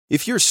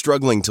If you're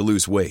struggling to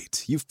lose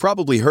weight, you've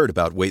probably heard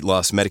about weight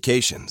loss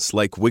medications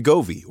like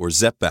Wegovy or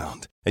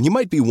Zepbound, and you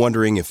might be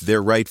wondering if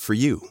they're right for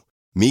you.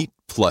 Meet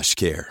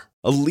PlushCare,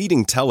 a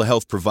leading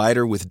telehealth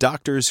provider with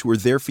doctors who are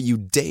there for you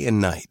day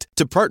and night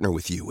to partner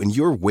with you in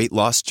your weight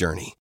loss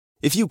journey.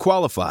 If you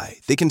qualify,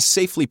 they can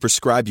safely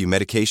prescribe you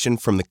medication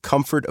from the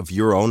comfort of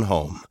your own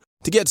home.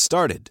 To get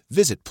started,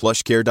 visit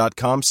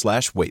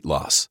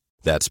plushcare.com/weightloss.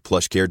 That's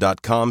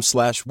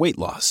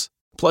plushcare.com/weightloss.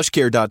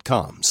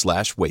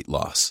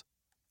 plushcare.com/weightloss.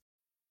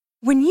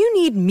 When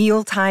you need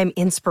mealtime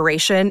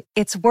inspiration,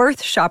 it's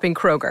worth shopping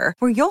Kroger,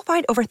 where you'll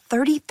find over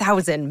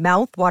 30,000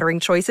 mouth-watering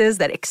choices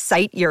that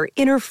excite your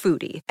inner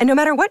foodie. And no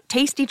matter what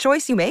tasty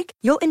choice you make,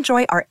 you'll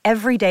enjoy our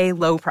everyday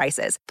low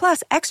prices,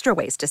 plus extra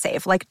ways to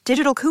save, like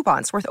digital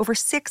coupons worth over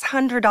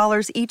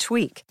 $600 each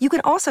week. You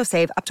can also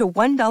save up to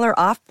 $1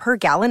 off per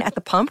gallon at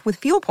the pump with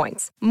fuel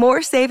points.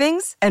 More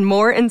savings and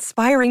more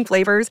inspiring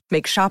flavors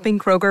make shopping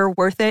Kroger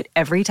worth it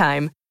every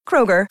time.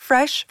 Kroger,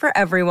 fresh for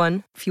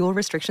everyone. Fuel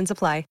restrictions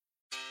apply.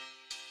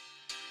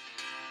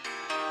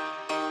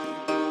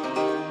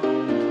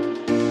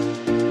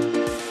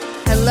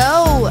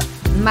 Hello,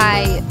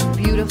 my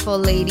beautiful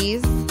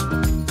ladies.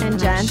 And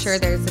gents. I'm sure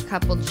there's a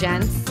couple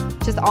gents.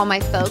 Just all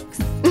my folks.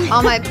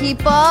 All my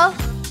people.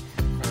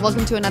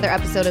 Welcome to another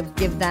episode of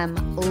Give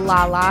Them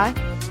Lala.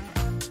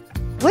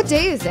 What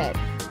day is it?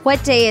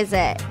 What day is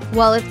it?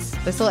 Well,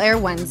 this will air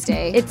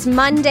Wednesday. It's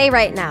Monday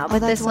right now, but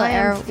this will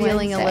air I'm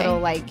feeling Wednesday. A little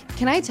like,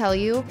 can I tell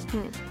you?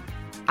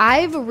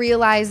 I've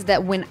realized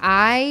that when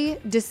I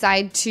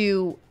decide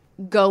to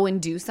go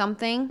and do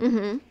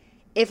something,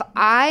 if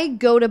I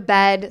go to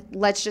bed,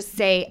 let's just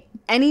say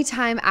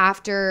anytime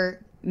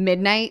after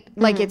midnight,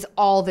 like it's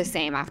all the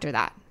same after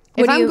that.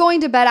 If I'm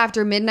going to bed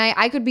after midnight,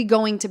 I could be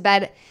going to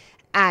bed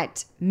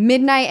at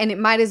midnight and it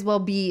might as well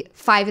be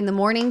 5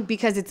 a.m.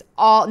 because it's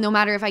all, no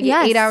matter if I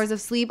get 8 hours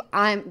of sleep,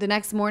 the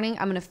next morning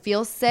I'm going to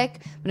feel sick.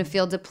 I'm going to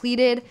feel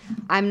depleted.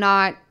 I'm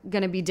not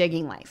going to be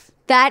digging life.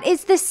 That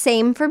is the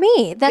same for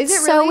me. That's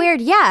Is it so really?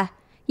 weird. Yeah.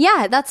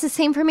 Yeah, that's the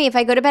same for me. If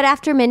I go to bed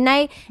after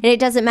midnight and it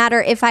doesn't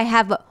matter if I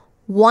have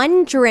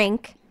one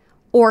drink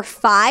or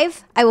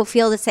 5, I will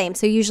feel the same.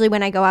 So usually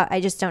when I go out, I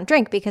just don't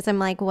drink because I'm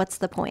like, what's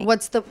the point?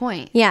 What's the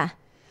point? Yeah.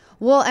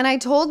 Well, and I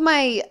told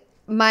my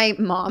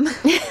mom,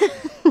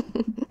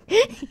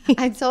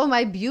 I told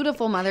my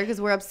beautiful mother,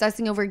 because we're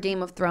obsessing over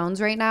Game of Thrones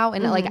right now,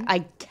 and like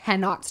I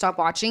cannot stop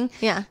watching.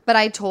 Yeah. But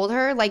I told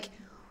her, like,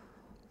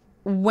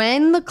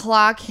 when the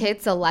clock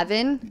hits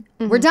 11,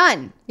 we're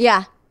done.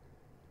 Yeah.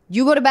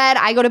 You go to bed,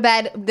 I go to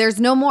bed. There's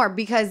no more,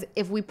 because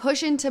if we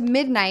push into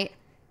midnight,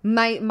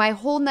 my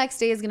whole next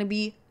day is going to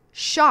be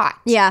shot.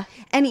 Yeah.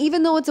 And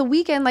even though it's a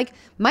weekend, like,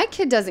 my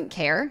kid doesn't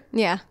care.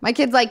 Yeah. My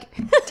kid's like,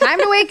 time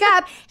to wake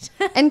up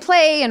and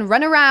play and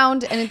run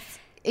around, and it's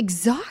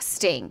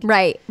exhausting.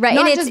 Right.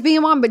 Not and just being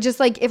a mom, but just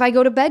like if I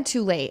go to bed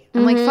too late,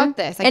 I'm like, fuck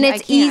this. And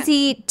it's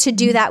easy to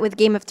do that with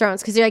Game of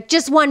Thrones because you're like,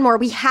 just one more.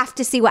 We have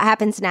to see what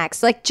happens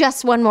next. Like,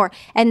 just one more.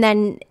 And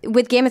then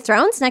with Game of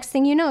Thrones, next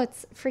thing you know,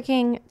 it's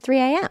freaking 3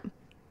 a.m.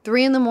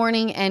 3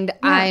 a.m, and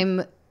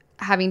I'm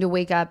having to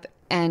wake up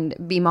and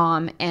be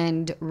mom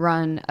and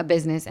run a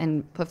business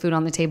and put food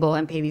on the table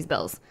and pay these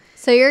bills.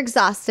 So you're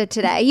exhausted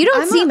today. You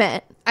don't seem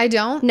it. I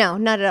don't? No,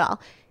 not at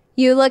all.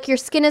 You look, your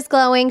skin is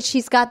glowing.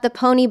 She's got the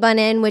pony bun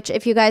in, which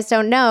if you guys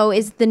don't know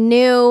is the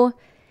new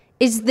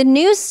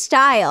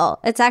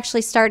style. It's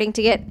actually starting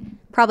to get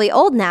probably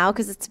old now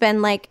because it's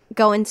been like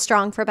going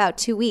strong for about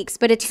 2 weeks,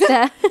 but it's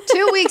the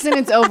 2 weeks and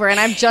it's over and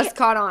I've just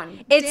caught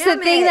on. It's the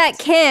thing that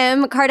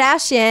Kim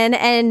Kardashian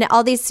and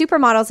all these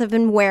supermodels have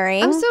been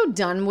wearing. I'm so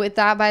done with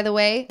that, by the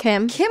way.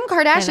 Kim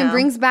Kardashian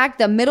brings back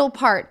the middle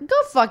part. Go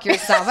fuck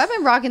yourself. I've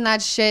been rocking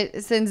that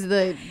shit since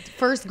the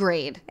first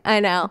grade. I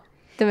know.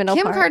 The middle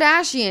Kim part.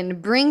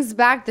 Kardashian brings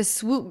back the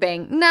swoop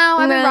bang. No,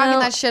 I've been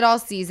rocking that shit all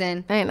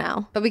season. I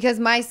know. But because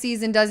my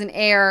season doesn't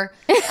air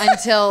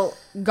until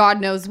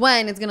God knows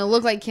when, it's going to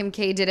look like Kim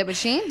K did it, but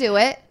she ain't do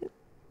it.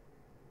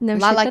 No,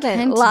 Lala she didn't.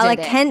 Kent Lala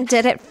did it. Kent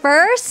did it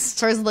first.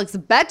 Hers looks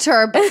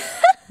better, but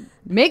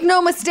make no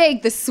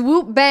mistake, the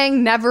swoop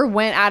bang never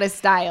went out of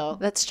style.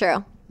 That's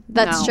true.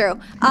 That's No.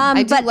 true.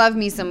 I do but love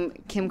me some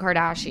Kim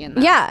Kardashian,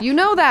 though. Yeah. You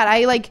know that.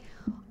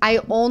 I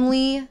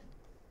only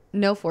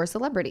know 4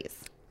 celebrities.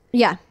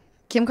 yeah.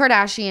 Kim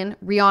Kardashian,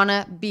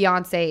 Rihanna,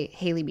 Beyonce,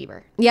 Hailey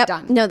Bieber. Yep.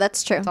 Done. No,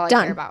 that's true. That's all I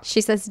done. care about.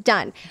 She says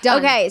done. Done.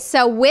 Okay,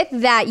 so with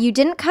that, you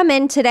didn't come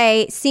in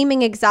today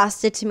seeming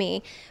exhausted to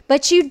me,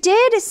 but you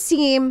did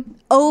seem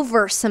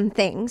over some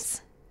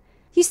things.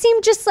 You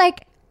seem just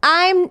like,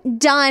 I'm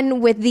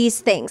done with these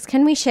things.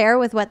 Can we share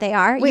with what they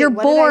are? Wait, You're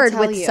what did I bored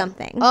tell with you?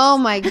 something. Oh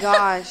my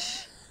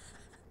gosh.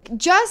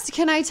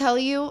 Can I tell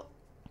you?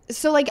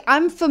 So, like,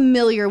 I'm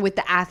familiar with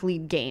the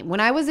athlete game. When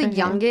I was a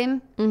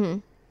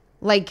youngin',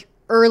 like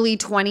early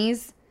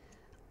 20s,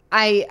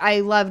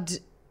 I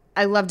loved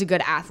a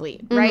good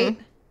athlete, right?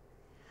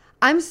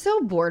 I'm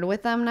so bored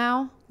with them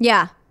now.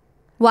 Yeah.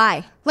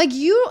 Why? Like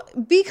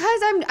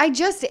because I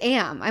just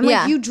am. I'm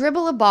Yeah. like, you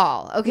dribble a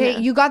ball, okay? Yeah.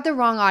 You got the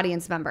wrong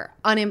audience member.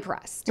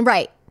 Unimpressed.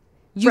 Right.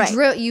 You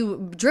Right.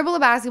 you dribble a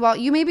basketball.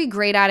 You may be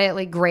great at it,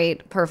 like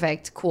great,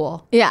 perfect,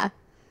 cool. Yeah.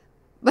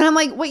 But I'm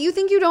like, what, you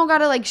think you don't got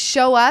to like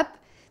show up?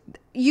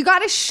 You got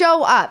to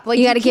show up. Like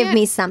You got to give can't-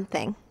 me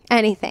something,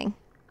 anything.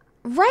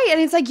 Right. And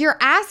it's like, you're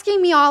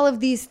asking me all of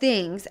these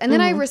things. And then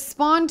I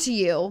respond to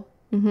you.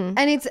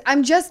 And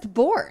I'm just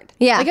bored.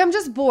 Yeah. Like, I'm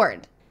just bored.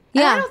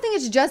 And Yeah. I don't think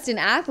it's just an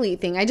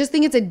athlete thing. I just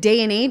think it's a day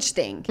and age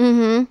thing.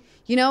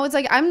 You know, it's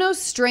like, I'm no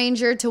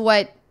stranger to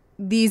what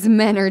these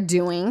men are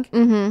doing.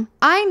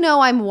 I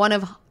know I'm one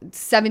of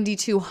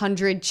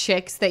 7,200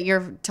 chicks that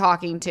you're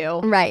talking to.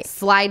 Right.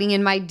 Sliding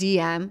in my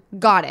DM.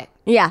 Got it.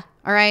 Yeah.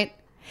 All right.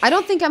 I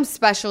don't think I'm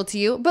special to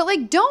you, but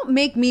like, don't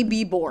make me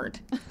be bored.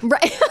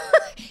 Right.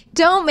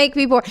 Don't make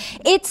me bored.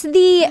 It's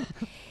the,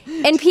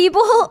 and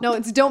people, No,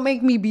 it's don't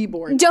make me be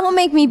bored. don't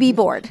make me be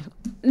bored.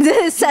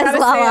 This says Gotta say it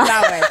Lala.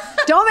 that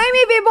way. Don't make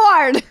me be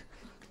bored.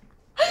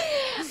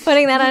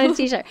 Putting that on a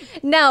t-shirt.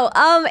 No,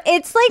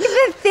 it's like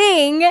the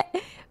thing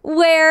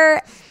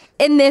where,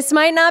 and this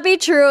might not be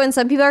true, and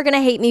some people are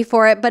gonna hate me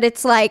for it, but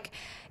it's like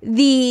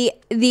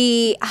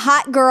the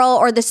hot girl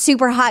or the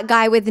super hot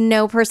guy with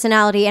no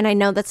personality. And I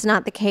know that's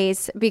not the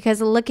case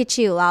because look at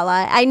you,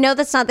 Lala. I know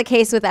that's not the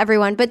case with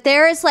everyone, but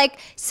there is like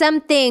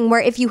something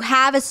where if you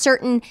have a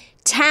certain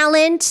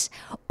talent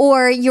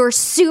or you're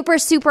super,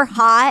 super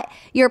hot,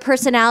 your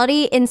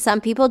personality in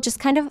some people just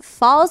kind of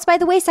falls by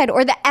the wayside,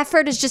 or the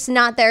effort is just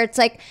not there. It's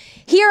like,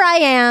 here I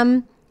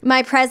am.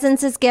 My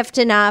presence is gift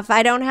enough.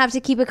 I don't have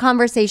to keep a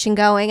conversation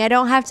going. I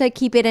don't have to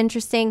keep it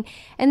interesting.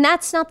 And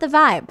that's not the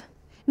vibe.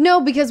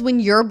 No, because when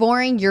you're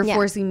boring, you're Yeah.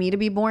 forcing me to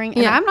be boring.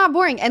 And Yeah. I'm not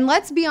boring. And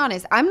let's be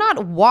honest, I'm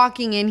not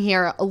walking in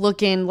here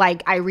looking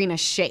like Irina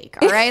Shayk.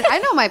 All right. I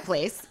know my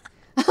place.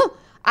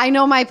 I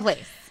know my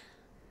place.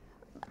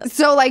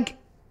 So, like,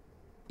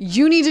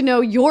 you need to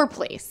know your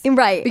place.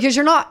 Right. Because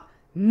you're not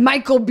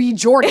Michael B.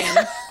 Jordan.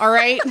 All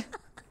right.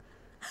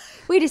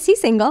 Wait, is he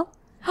single?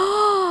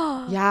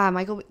 Yeah,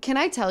 Michael. Can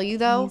I tell you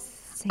though?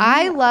 single.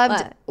 I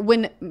loved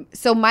What?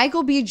 so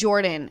Michael B.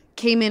 Jordan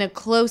came in a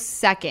close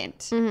second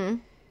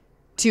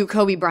to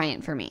Kobe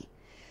Bryant for me.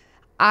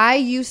 I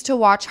used to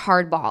watch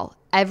Hardball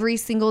every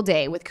single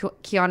day with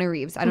Keanu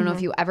Reeves. I don't know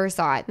if you ever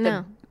saw it.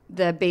 No.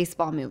 The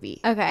baseball movie.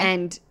 Okay.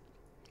 And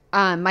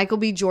Michael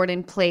B.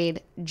 Jordan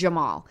played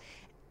Jamal.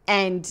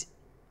 And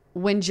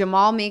when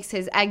Jamal makes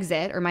his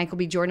exit, or Michael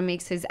B. Jordan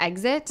makes his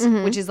exit,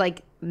 which is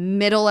like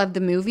middle of the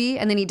movie,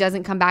 and then he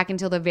doesn't come back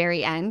until the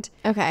very end,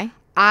 Okay.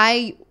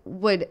 I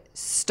would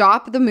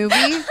stop the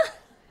movie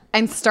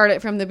and start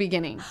it from the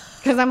beginning.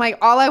 Because I'm like,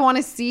 all I want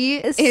to see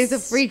is a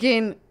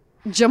freaking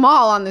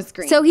Jamal on the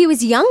screen. So he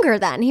was younger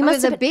then. He he must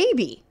was have a been,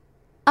 baby.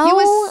 Oh. He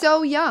was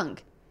so young.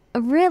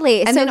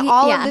 really. And so then he-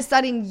 all yeah. of a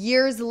sudden,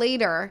 years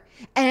later,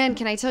 and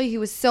can I tell you, he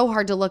was so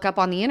hard to look up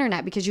on the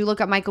internet because you look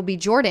up Michael B.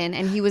 Jordan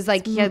and he was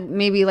like, he had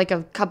maybe like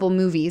a couple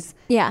movies.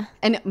 Yeah.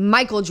 And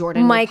Michael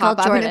Jordan Michael would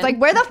pop up. And it's Jordan.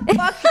 like, where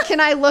the fuck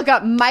can I look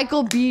up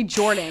Michael B.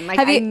 Jordan? Like,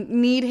 Have I you-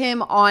 need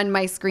him on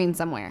my screen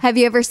somewhere. Have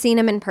you ever seen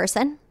him in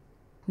person?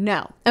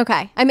 No.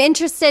 Okay. I'm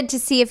interested to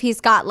see if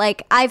he's got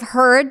like, I've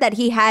heard that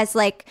he has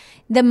like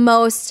the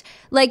most,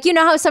 like, you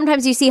know how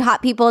sometimes you see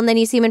hot people and then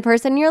you see him in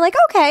person and you're like,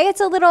 okay, it's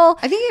a little,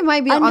 I think it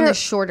might be on Under- the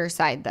shorter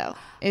side, though.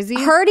 Is he?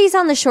 heard he's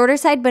on the shorter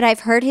side, but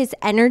I've heard his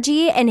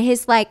energy and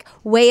his like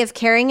way of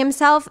carrying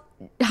himself,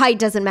 height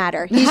doesn't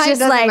matter. He's Height just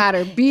doesn't like,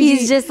 matter. BD,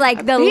 he's just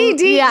like the,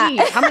 BDE,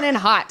 yeah. coming in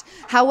hot.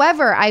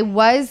 However, I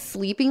was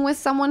sleeping with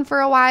someone for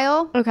a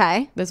while.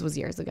 Okay. This was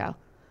years ago.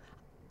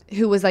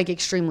 Who was like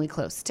extremely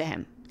close to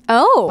him.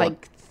 Oh.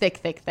 Like thick,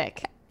 thick,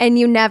 thick. And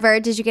you never,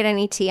 did you get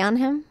any tea on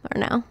him or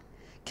no?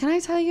 Can I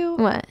tell you?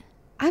 What?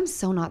 I'm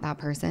so not that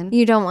person.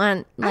 You don't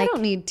want I like,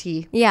 don't need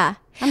tea. yeah.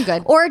 I'm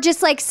good. Or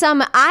just like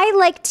I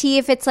like tea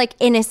if it's like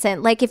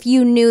innocent. Like if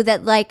you knew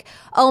that like,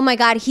 oh my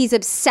God, he's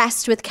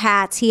obsessed with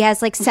cats. He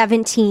has like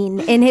 17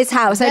 in his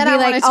house. Then I'd I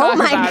be wanna like, talk oh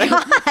my about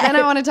God. it. Then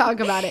I want to talk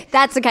about it.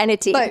 That's the kind of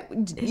tea.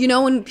 But you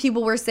know, when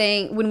people were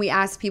saying, when we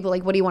asked people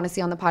like, what do you want to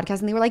see on the podcast?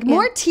 And they were like,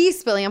 more tea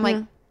spilling. I'm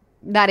like,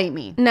 that ain't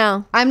me.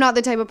 No. I'm not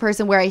the type of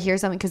person where I hear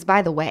something. Because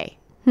by the way,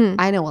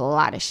 I know a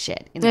lot of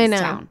shit in I this know.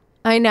 town.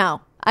 I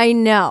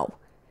know.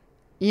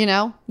 You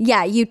know?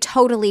 Yeah, you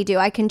totally do.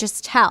 I can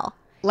just tell.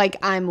 Like,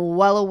 I'm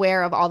well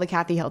aware of all the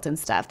Kathy Hilton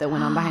stuff that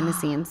went on behind the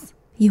scenes.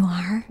 You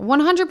are?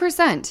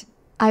 100%.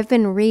 I've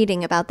been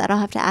reading about that. I'll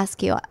have to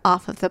ask you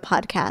off of the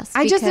podcast.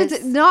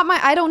 It's not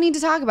I don't need to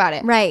talk about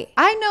it. Right.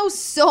 I know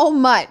so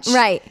much.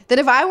 Right. That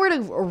if I were to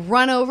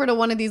run over to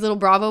one of these little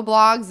Bravo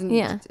blogs and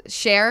Yeah.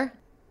 share,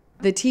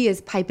 the tea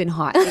is piping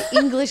hot. The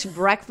English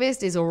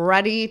breakfast is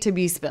ready to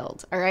be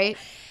spilled. All right.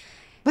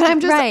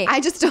 But Right.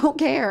 I just don't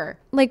care.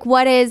 Like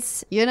what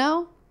does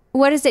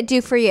it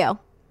do for you?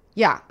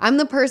 Yeah. I'm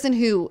the person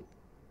who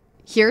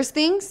hears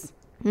things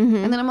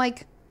and then I'm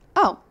like,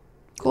 oh,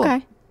 cool.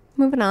 Okay.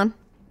 Moving on.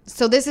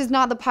 So this is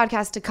not the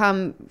podcast to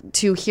come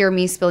to hear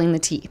me spilling the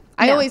tea.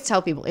 I No. always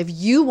tell people, if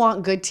you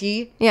want good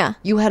tea, Yeah.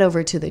 you head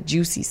over to the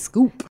Juicy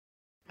Scoop.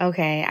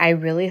 Okay, I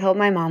really hope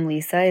my mom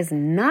Lisa is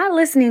not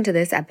listening to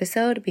this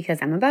episode because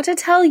I'm about to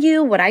tell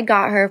you what I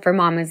got her for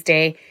Mama's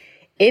Day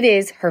It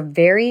is her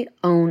very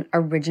own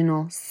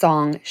original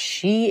song.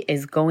 She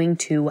is going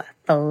to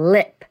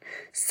flip.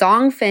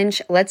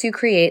 Songfinch lets you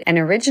create an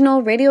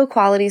original radio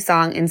quality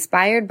song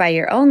inspired by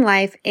your own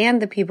life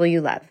and the people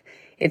you love.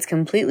 It's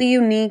completely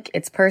unique,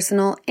 it's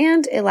personal,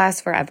 and it lasts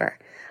forever.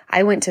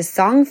 I went to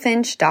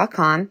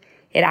songfinch.com.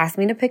 It asked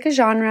me to pick a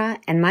genre,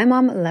 and my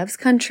mom loves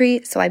country,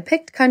 so I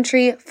picked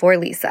country for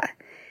Lisa.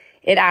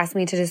 It asked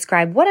me to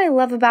describe what I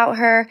love about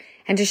her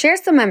and to share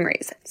some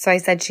memories. So I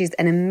said she's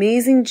an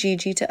amazing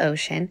Gigi to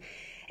Ocean,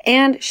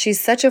 and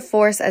she's such a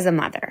force as a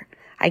mother.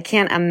 I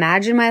can't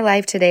imagine my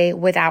life today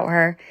without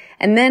her.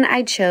 And then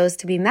I chose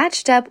to be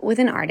matched up with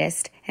an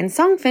artist, and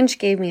Songfinch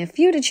gave me a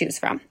few to choose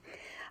from.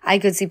 I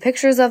could see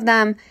pictures of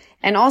them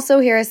and also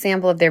hear a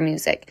sample of their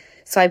music.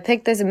 So I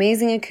picked this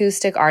amazing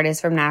acoustic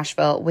artist from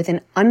Nashville with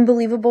an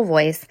unbelievable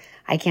voice.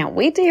 I can't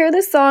wait to hear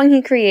the song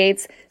he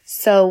creates.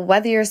 So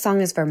whether your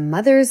song is for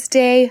Mother's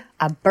Day,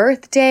 a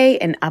birthday,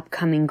 an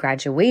upcoming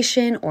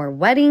graduation or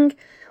wedding,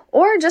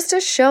 or just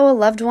to show a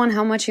loved one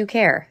how much you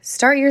care,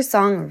 start your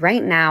song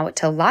right now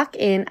to lock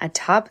in a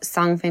top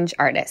Songfinch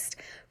artist.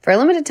 For a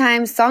limited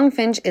time,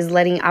 Songfinch is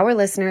letting our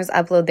listeners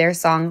upload their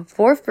song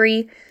for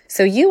free,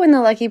 so you and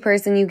the lucky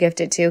person you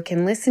gift it to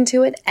can listen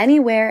to it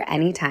anywhere,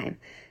 anytime.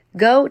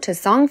 Go to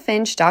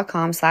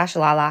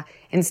songfinch.com/Lala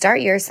and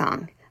start your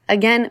song.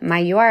 Again,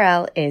 my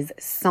URL is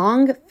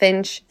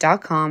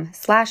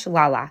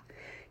songfinch.com/Lala.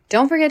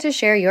 Don't forget to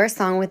share your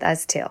song with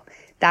us too.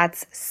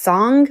 That's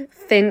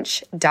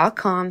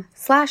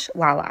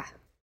songfinch.com/Lala.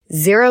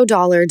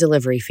 $0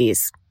 delivery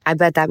fees. I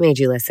bet that made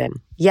you listen.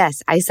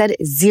 Yes, I said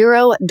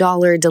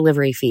 $0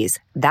 delivery fees.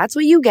 That's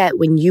what you get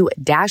when you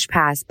Dash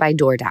Pass by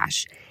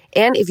DoorDash.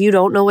 And if you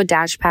don't know what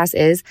Dash Pass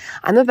is,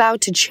 I'm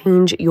about to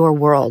change your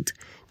world.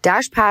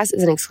 Dash Pass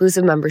is an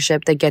exclusive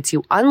membership that gets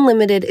you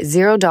unlimited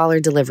 $0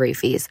 delivery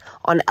fees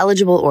on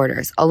eligible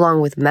orders,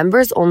 along with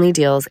members-only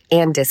deals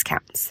and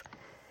discounts.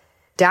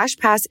 Dash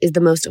Pass is the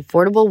most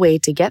affordable way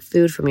to get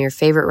food from your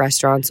favorite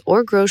restaurants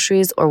or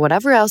groceries or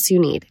whatever else you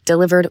need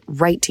delivered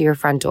right to your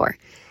front door.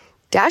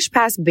 Dash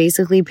Pass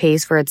basically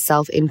pays for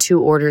itself in 2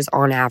 orders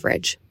on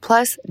average.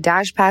 Plus,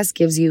 Dash Pass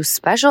gives you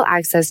special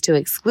access to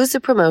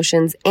exclusive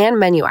promotions and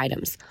menu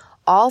items,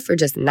 all for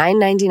just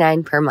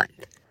 $9.99 per month.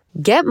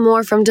 Get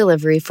more from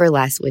delivery for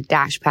less with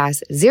Dash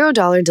Pass,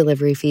 $0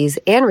 delivery fees,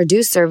 and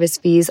reduced service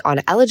fees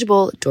on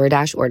eligible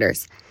DoorDash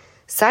orders.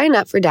 Sign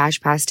up for Dash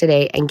Pass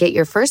today and get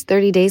your first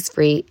 30 days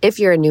free if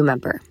you're a new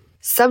member.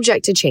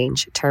 Subject to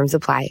change. Terms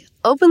apply.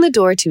 Open the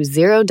door to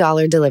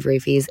 $0 delivery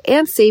fees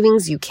and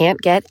savings you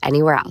can't get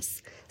anywhere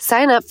else.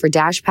 Sign up for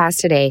Dash Pass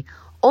today,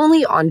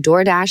 only on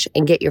DoorDash,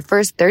 and get your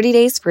first 30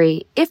 days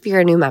free if you're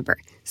a new member.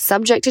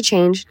 Subject to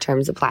change.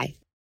 Terms apply.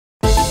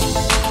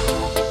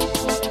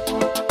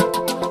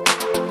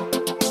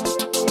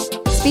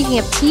 Speaking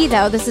of tea,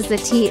 though, this is the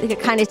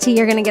kind of tea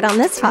you're going to get on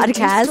this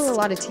podcast. I do spill a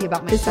lot of tea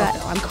about myself,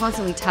 though. I'm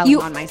constantly telling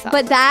on myself.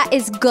 But that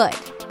is good,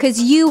 because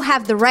you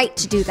have the right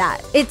to do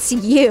that. It's you.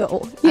 You know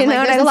what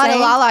there's I'm a lot saying? of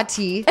Lala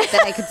tea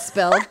that I could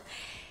spill.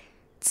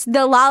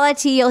 The Lala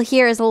tea you'll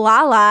hear is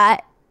Lala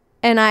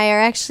and I are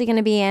actually going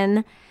to be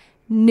in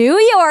New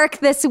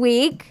York this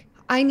week.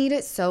 I need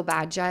it so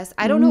bad, Jess.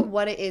 I don't know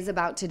what it is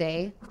about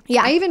today.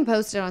 Yeah. I even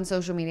posted on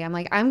social media. I'm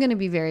like, I'm going to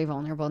be very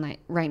vulnerable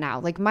right now.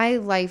 Like, my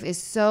life is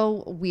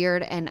so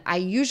weird, and I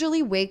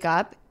usually wake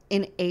up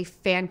in a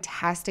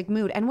fantastic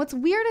mood. And what's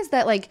weird is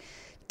that, like,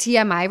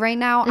 TMI right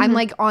now, I'm,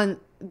 like, on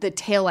the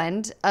tail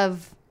end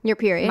of Your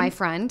period. my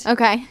friend.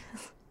 Okay.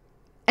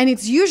 And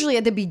it's usually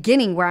at the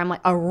beginning where I'm,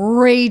 like, a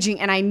raging,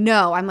 and I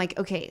know, I'm like,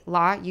 okay,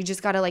 La, you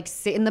just got to, like,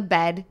 sit in the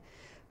bed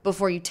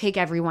before you take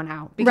everyone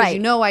out, because Right. you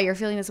know why you're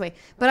feeling this way.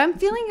 But I'm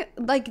feeling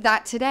like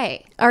that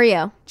today. Are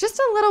you? Just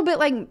a little bit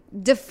like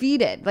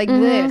defeated, like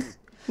blech.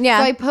 Yeah.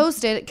 So I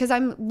posted because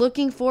I'm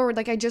looking forward.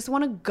 Like, I just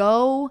want to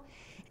go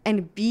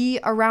and be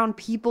around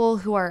people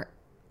who are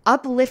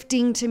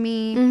uplifting to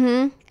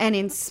me and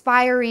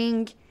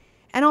inspiring.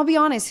 And I'll be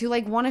honest, who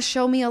like want to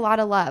show me a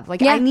lot of love.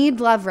 Like, Yeah. I need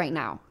love right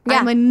now. Yeah.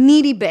 I'm a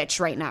needy bitch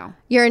right now.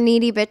 You're a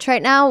needy bitch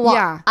right now? Well,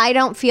 Yeah. I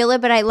don't feel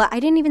it, but I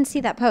didn't even see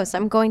that post.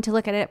 I'm going to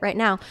look at it right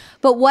now.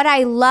 But what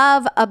I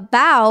love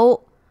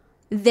about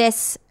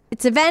this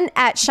event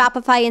at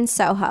Shopify in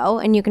Soho,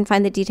 and you can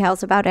find the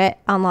details about it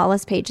on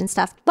Lala's page and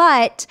stuff,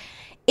 but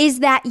is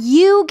that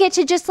you get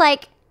to just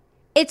like,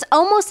 it's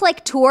almost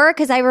like tour,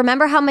 because I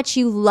remember how much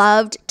you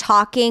loved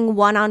talking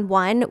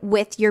one-on-one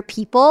with your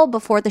people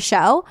before the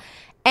show.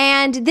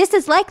 And this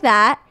is like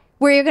that,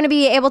 where you're going to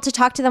be able to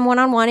talk to them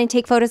one-on-one and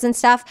take photos and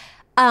stuff.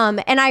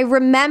 And I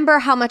remember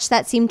how much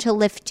that seemed to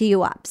lift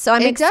you up. So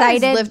I'm It does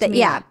excited. lift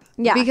me up.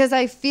 Yeah. Because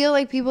I feel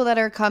like people that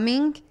are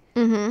coming,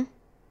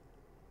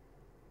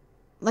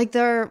 like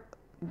they're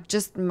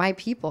just my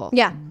people.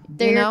 Yeah.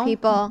 They're You your know?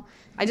 people.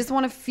 I just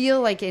want to feel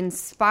like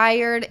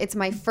inspired. It's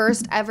my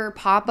first ever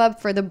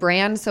pop-up for the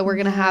brand. So we're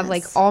going to have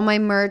like all my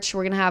merch.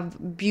 We're going to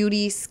have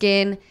beauty,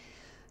 skin,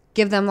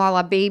 give them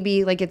Lala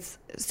Baby. Like, it's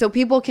so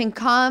people can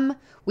come.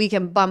 We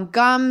can bump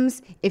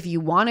gums. If you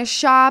want to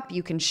shop,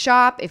 you can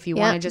shop. If you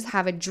want to just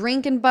have a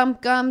drink and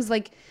bump gums,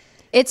 like,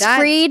 It's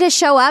free to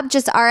show up.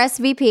 Just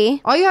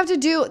RSVP. All you have to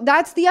do,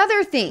 that's the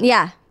other thing.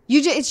 Yeah.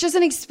 It's just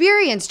an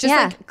experience. Just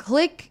like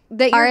click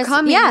that you're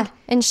coming. Yeah,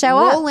 and show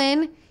up. Roll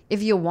in.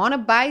 If you want to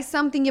buy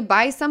something, you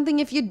buy something.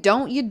 If you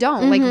don't, you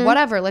don't. Like,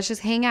 whatever. Let's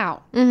just hang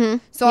out.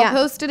 So I'll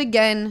post it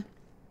again.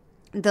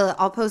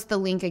 I'll post the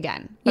link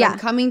again. But I'm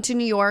coming to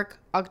New York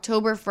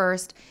October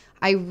 1st.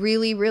 I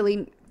really,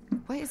 really...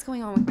 What is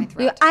going on with my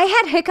throat? I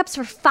had hiccups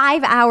for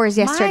 5 hours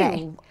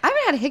yesterday. I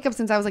haven't had hiccups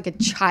since I was like a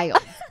child.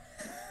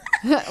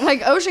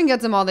 Like, Ocean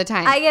gets them all the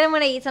time. I get them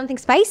when I eat something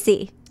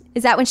spicy.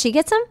 Is that when she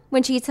gets them?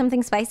 When she eats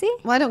something spicy?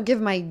 Well, I don't give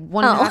my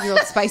 1.5-year-old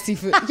spicy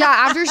food. Yeah,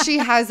 after she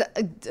has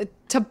a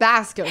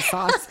Tabasco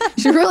sauce,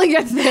 she really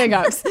gets the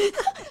hiccups.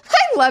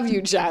 I love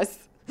you, Jess.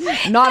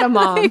 Not a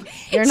mom.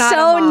 You're not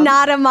so a mom.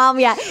 not a mom,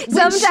 yeah.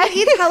 When she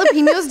eats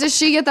jalapenos, does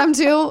she get them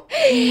too?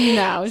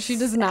 No, she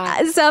does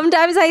not.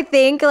 Sometimes I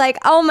think like,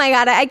 oh my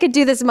God, I could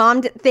do this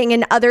mom thing.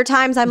 And other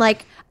times I'm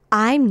like,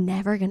 I'm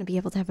never going to be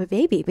able to have a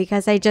baby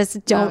because I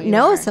just don't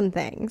know some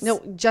things. No,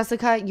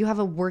 Jessica, you have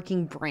a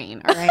working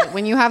brain, all right?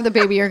 When you have the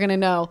baby, you're going to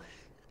know.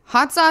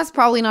 Hot sauce,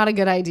 probably not a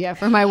good idea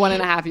for my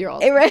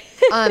 1.5-year-old.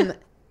 Right.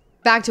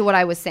 Back to what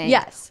I was saying.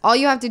 Yes. All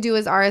you have to do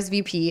is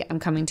RSVP. I'm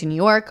coming to New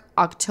York.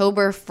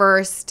 October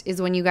 1st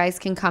is when you guys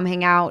can come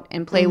hang out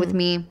and play with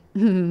me.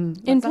 And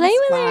play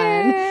with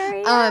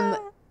her. Yeah.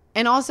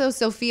 And also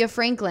Sophia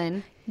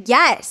Franklin.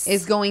 Yes.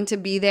 Is going to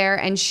be there,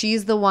 and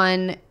she's the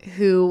one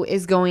who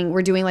is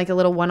we're doing like a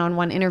little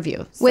one-on-one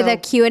interview. With a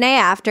Q&A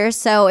after.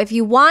 So if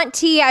you want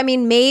tea, I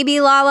mean, maybe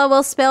Lala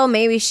will spill,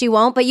 maybe she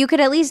won't, but you could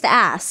at least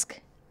ask,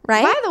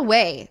 right? By the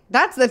way,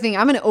 that's the thing.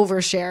 I'm an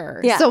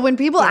oversharer. Yeah. So when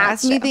people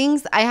ask me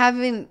things,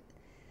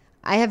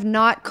 I have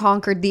not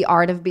conquered the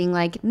art of being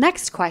like,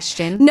 next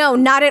question. No,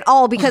 not at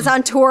all. Because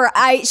on tour,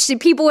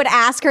 people would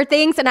ask her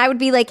things and I would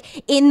be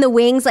like in the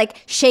wings,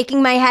 like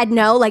shaking my head,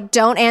 no, like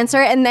don't answer.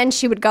 And then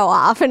she would go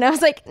off. And I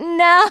was like,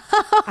 no.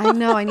 I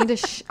know.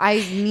 I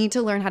need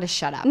to learn how to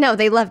shut up. No,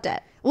 they loved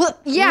it. Well,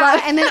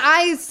 yeah. And then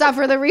I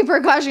suffer the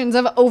repercussions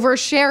of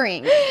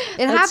oversharing.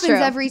 It happens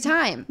every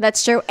time.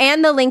 That's true.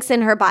 And the link's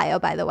in her bio,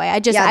 by the way.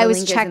 I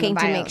was checking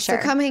to make sure.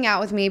 So come hang out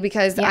with me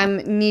because I'm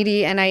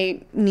needy and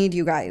I need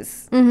you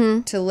guys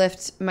to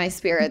lift my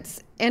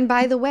spirits. And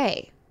by the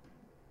way,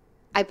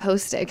 I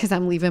posted because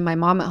I'm leaving my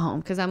mom at home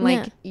because I'm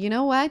like, you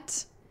know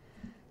what?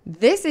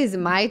 This is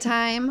my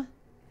time.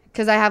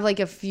 Because I have like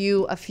a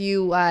few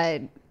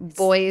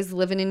boys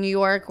living in New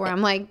York where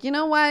I'm like, you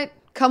know what?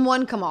 Come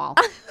one, come all.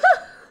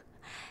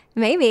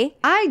 Maybe.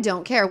 I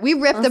don't care. We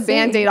ripped the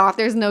Band-Aid off.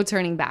 There's no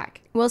turning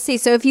back. We'll see.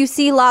 So if you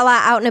see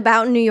Lala out and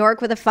about in New York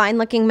with a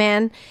fine-looking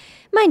man,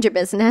 mind your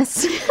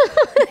business.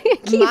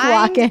 Keep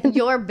walking. Mind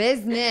your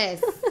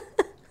business.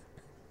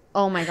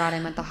 Oh my God, I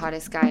met the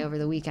hottest guy over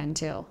the weekend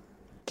too.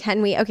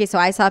 Can we? Okay, so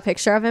I saw a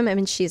picture of him. I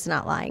mean, she's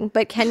not lying.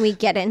 But can we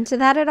get into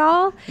that at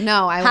all?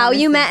 No. How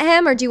you met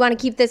him, or do you want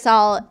to keep this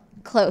all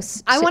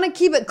close? I want to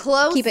keep it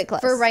close. Keep it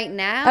close. For right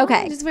now.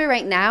 Okay. Just for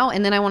right now.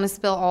 And then I want to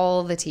spill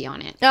all the tea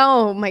on it.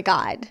 Oh my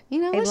God.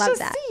 Let's love just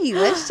that. see.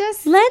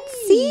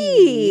 Let's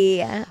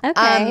see.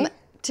 Okay.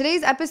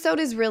 Today's episode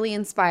is really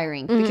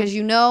inspiring because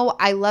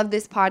I love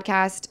this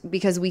podcast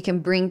because we can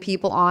bring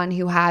people on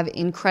who have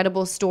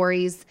incredible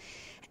stories.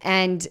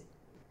 And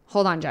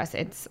hold on, Jess.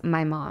 It's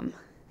my mom.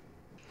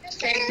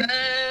 Say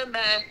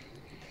mama.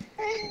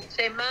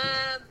 Say mama.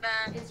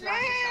 It's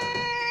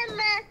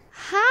Mama.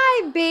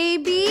 Hi,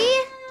 baby.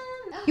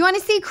 You want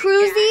to see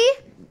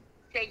Cruzy?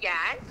 Say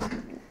yes.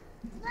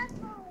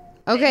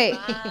 Okay.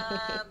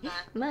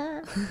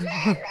 Mama.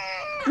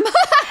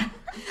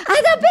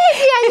 I got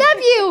baby. I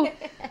love you.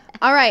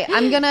 All right.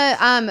 I'm going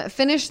to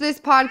finish this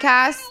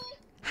podcast.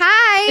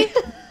 Hi.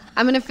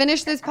 I'm going to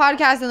finish this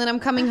podcast and then I'm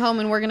coming home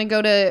and we're going to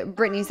go to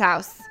Brittany's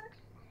house.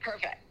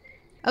 Perfect.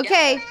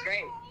 Okay. Yeah,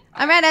 great.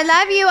 All right. I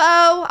love you.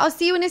 Oh, I'll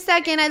see you in a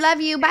second. I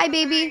love you. Bye,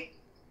 baby.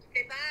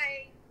 Okay,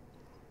 bye.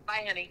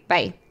 Bye, honey.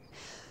 Bye.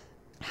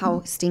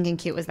 How stinking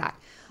cute was that?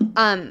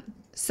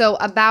 So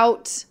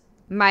about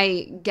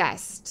my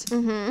guest,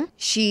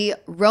 she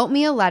wrote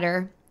me a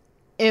letter.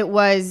 It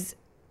was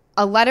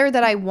a letter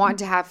that I want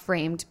to have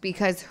framed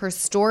because her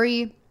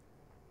story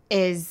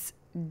is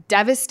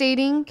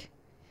devastating,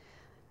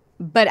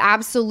 but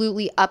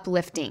absolutely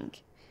uplifting.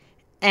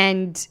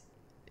 And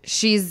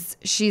she's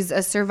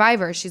a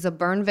survivor. She's a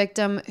burn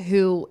victim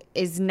who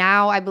is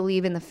now, I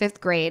believe, in the 5th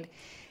grade.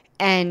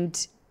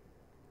 And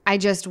I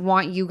just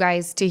want you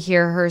guys to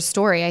hear her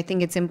story. I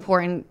think it's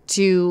important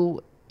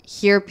to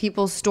hear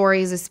people's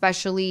stories,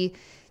 especially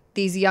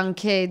these young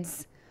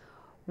kids,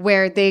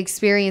 where they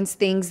experience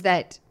things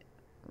that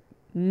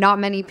not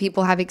many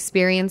people have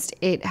experienced.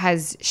 It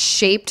has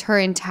shaped her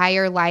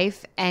entire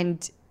life.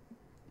 And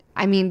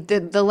I mean,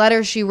 the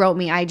letter she wrote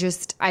me,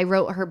 I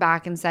wrote her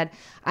back and said,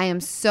 I am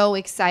so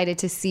excited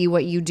to see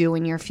what you do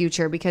in your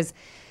future, because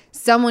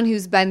someone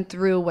who's been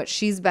through what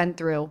she's been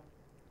through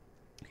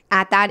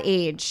at that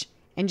age,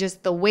 and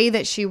just the way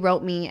that she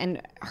wrote me,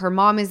 and her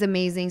mom is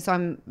amazing. So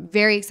I'm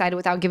very excited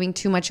without giving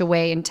too much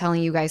away and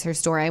telling you guys her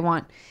story. I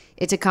want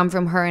it to come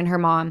from her and her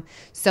mom.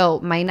 So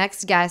my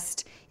next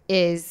guest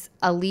is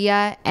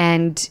Aaliyah,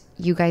 and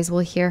you guys will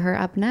hear her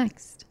up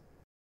next.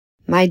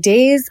 My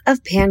days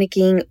of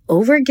panicking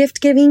over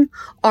gift giving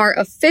are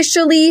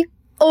officially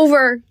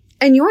over,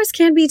 and yours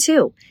can be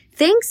too.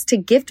 Thanks to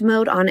Gift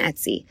Mode on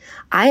Etsy.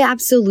 I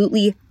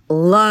absolutely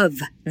love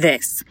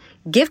this.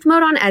 Gift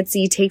Mode on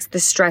Etsy takes the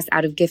stress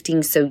out of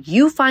gifting so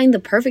you find the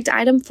perfect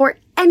item for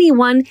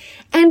anyone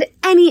and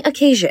any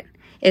occasion.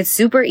 It's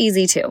super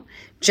easy too.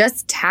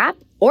 Just tap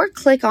or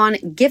click on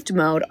Gift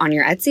Mode on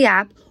your Etsy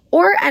app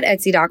or at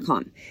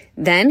Etsy.com.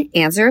 Then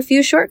answer a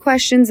few short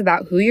questions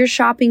about who you're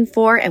shopping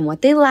for and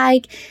what they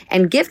like,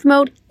 and Gift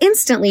Mode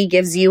instantly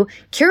gives you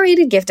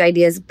curated gift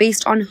ideas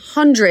based on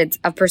hundreds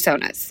of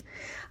personas.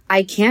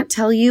 I can't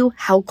tell you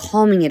how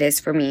calming it is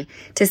for me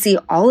to see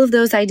all of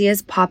those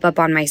ideas pop up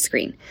on my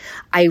screen.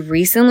 I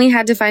recently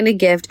had to find a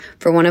gift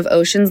for one of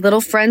Ocean's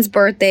little friends'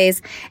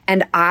 birthdays,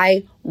 and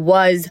I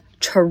was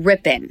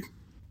tripping.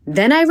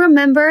 Then I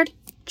remembered,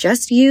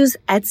 just use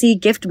Etsy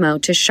Gift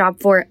Mode to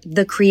shop for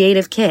the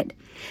creative kid.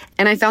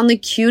 And I found the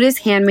cutest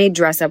handmade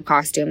dress-up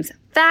costumes,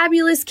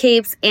 fabulous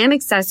capes, and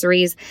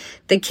accessories.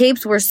 The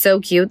capes were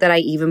so cute that I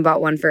even bought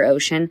one for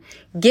Ocean.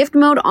 Gift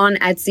Mode on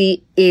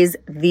Etsy is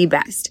the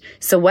best.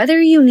 So whether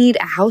you need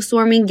a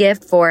housewarming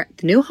gift for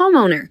the new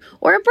homeowner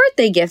or a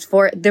birthday gift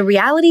for the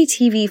reality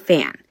TV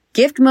fan,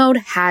 Gift Mode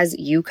has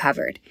you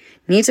covered.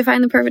 Need to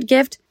find the perfect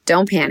gift?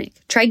 Don't panic.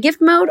 Try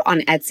Gift Mode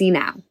on Etsy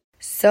now.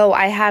 So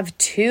I have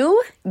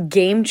 2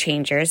 game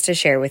changers to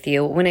share with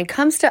you when it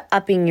comes to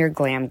upping your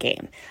glam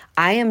game.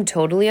 I am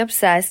totally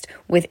obsessed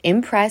with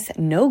Impress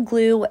No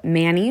Glue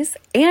Manis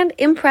and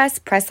Impress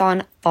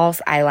Press-On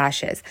False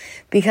Eyelashes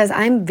because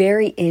I'm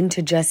very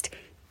into just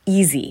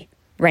easy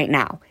right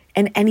now,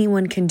 and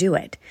anyone can do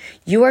it.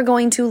 You are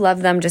going to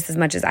love them just as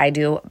much as I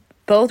do.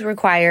 Both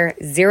require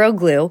 0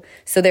 glue,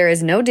 so there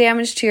is no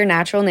damage to your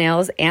natural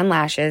nails and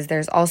lashes.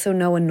 There's also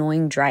no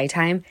annoying dry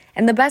time.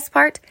 And the best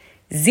part,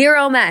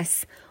 0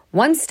 mess.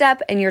 1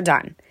 step and you're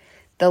done.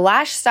 The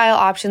lash style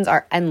options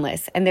are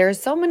endless, and there are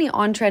so many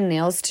on-trend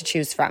nails to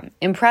choose from.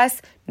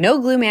 Impress No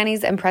Glue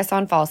Manis and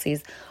Press-On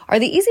Falsies are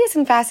the easiest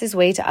and fastest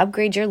way to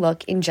upgrade your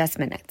look in just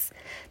minutes.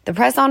 The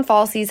Press-On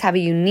Falsies have a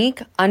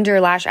unique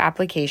under lash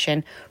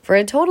application for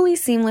a totally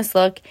seamless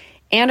look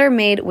and are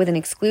made with an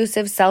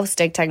exclusive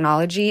self-stick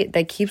technology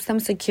that keeps them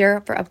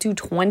secure for up to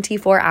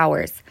 24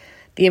 hours.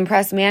 The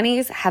Impress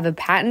Manis have a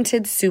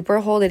patented super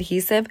hold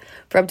adhesive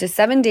for up to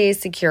 7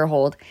 days secure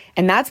hold,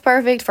 and that's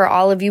perfect for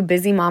all of you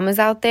busy mamas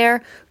out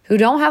there who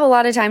don't have a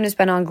lot of time to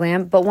spend on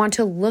glam but want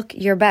to look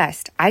your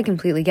best. I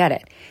completely get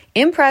it.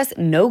 Impress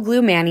No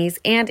Glue Manis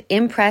and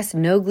Impress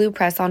No Glue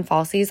Press-On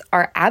Falsies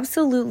are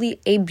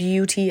absolutely a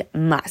beauty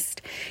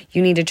must.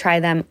 You need to try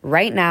them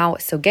right now,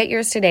 so get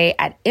yours today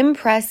at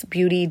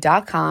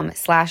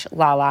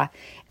impressbeauty.com/Lala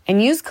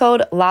and use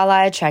code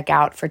LALA at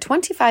checkout for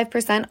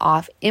 25%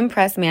 off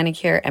Impress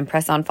Manicure and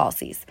Press-On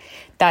Falsies.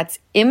 That's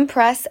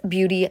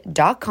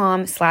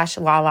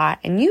impressbeauty.com/Lala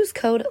and use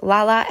code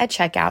LALA at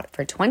checkout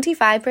for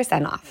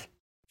 25% off.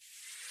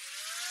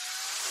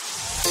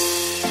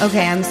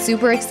 Okay, I'm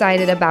super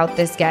excited about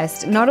this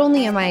guest. Not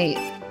only am I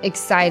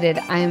excited,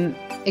 I'm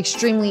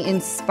extremely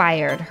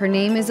inspired. Her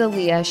name is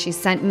Aaliyah. She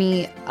sent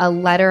me a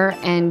letter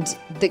and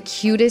the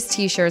cutest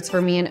t-shirts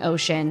for me and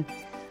Ocean.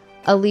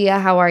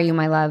 Aaliyah, how are you,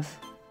 my love?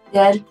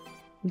 Good.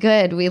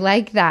 Good. We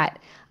like that.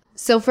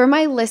 So for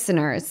my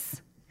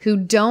listeners who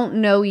don't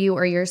know you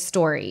or your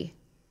story,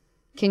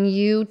 can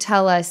you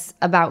tell us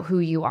about who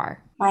you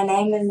are? My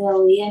name is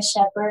Aaliyah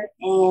Shepard,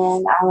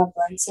 and I'm a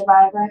burn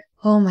survivor.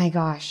 Oh my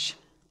gosh.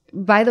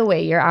 By the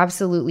way, you're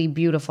absolutely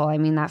beautiful. I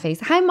mean that face.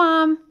 Hi,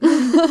 Mom.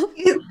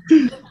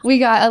 We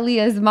got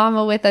Aaliyah's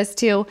mama with us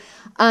too.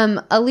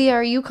 Aaliyah,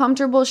 are you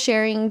comfortable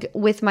sharing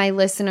with my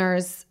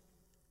listeners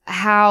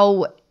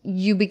how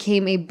you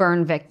became a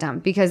burn victim?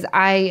 Because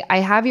I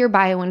have your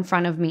bio in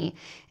front of me,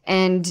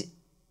 and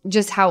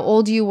just how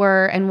old you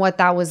were and what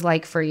that was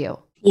like for you.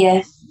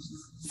 Yeah.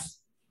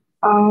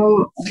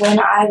 When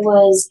I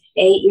was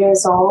 8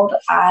 years old,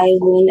 I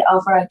leaned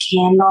over a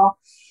candle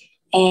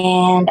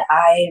and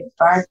I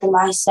burned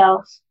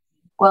myself.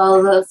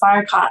 Well, the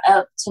fire caught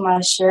up to my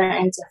shirt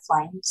into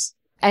flames.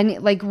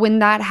 And like when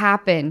that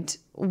happened,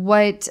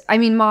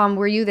 Mom,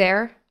 were you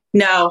there?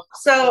 No.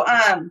 So,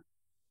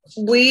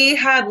 we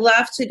had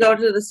left to go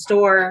to the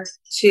store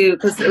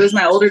because it was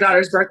my older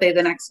daughter's birthday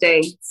the next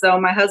day. So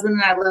my husband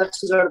and I left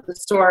to go to the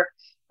store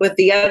with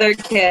the other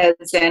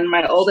kids. And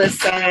my oldest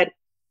said,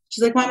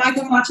 she's like, Mom, I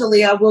can watch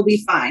Aaliyah. We'll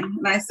be fine.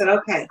 And I said,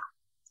 okay.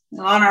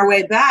 And on our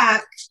way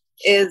back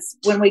is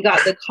when we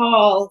got the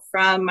call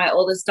from my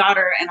oldest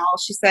daughter. And all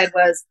she said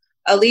was,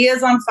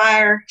 Aaliyah's on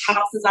fire,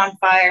 house is on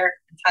fire,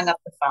 and hung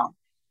up the phone.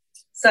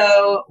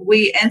 So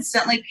we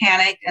instantly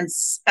panicked and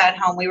sped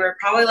home. We were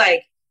probably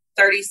like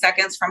 30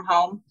 seconds from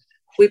home.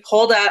 We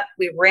pulled up,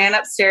 we ran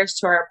upstairs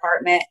to our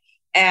apartment,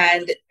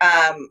 and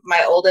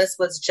my oldest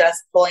was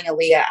just pulling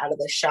Aaliyah out of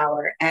the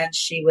shower, and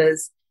she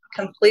was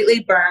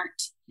completely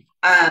burnt.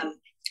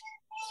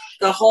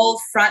 The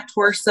whole front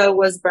torso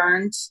was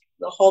burned,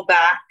 the whole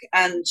back,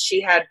 and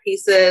she had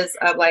pieces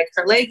of like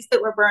her legs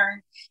that were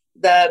burned,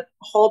 the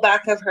whole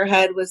back of her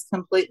head was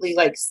completely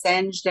like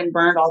singed and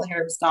burned. All the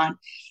hair was gone.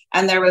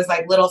 And there was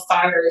like little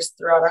fires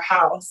throughout our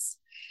house.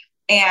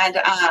 And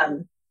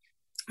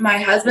my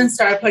husband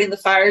started putting the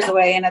fires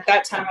away. And at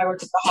that time I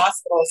worked at the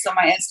hospital. So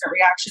my instant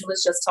reaction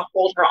was just to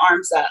hold her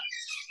arms up,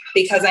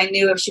 because I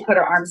knew if she put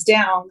her arms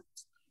down,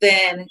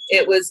 then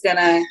it was going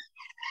to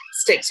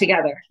stick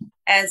together.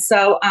 And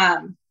so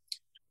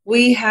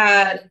we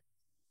had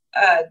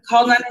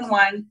called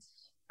 911.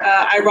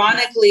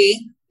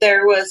 Ironically,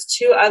 there was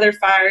 2 other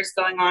fires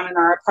going on in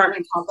our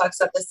apartment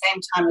complex at the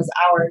same time as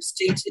ours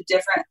due to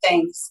different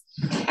things.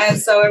 And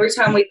so every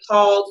time we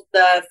called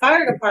the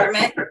fire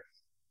department,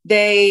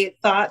 they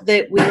thought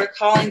that we were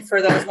calling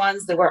for those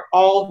ones that were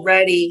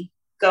already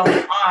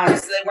going on.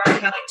 So they weren't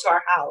coming to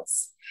our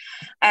house.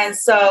 And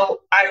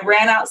so I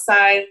ran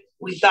outside.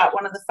 We got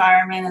one of the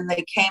firemen and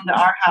they came to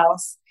our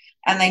house,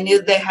 and they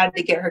knew they had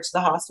to get her to the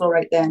hospital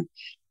right then.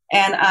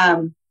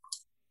 And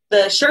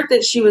the shirt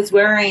that she was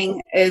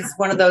wearing is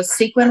one of those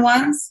sequin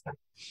ones.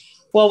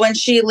 Well, when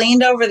she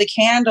leaned over the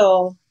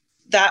candle,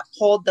 that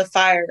pulled the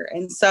fire.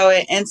 And so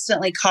it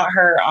instantly caught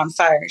her on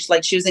fire.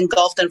 Like she was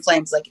engulfed in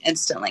flames, like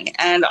instantly.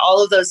 And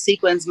all of those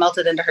sequins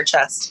melted into her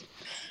chest.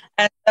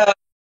 And so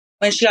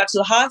when she got to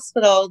the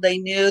hospital, they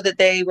knew that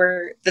they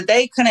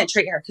couldn't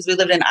treat her because we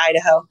lived in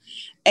Idaho.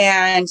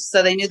 And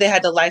so they knew they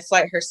had to life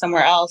flight her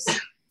somewhere else.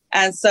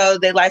 And so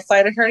they life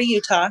flighted her to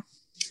Utah.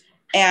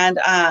 And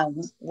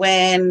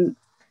when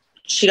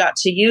she got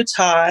to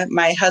Utah,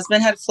 my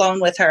husband had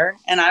flown with her,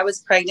 and I was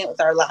pregnant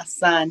with our last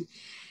son.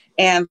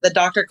 And the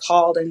doctor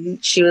called,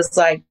 and she was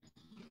like,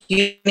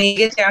 "You need to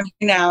get down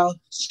here now.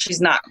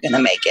 She's not going to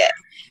make it."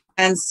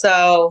 And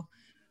so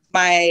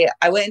I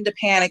went into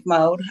panic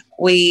mode.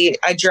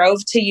 I drove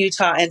to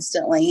Utah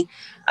instantly.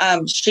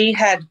 She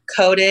had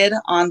coded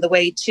on the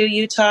way to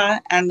Utah,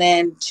 and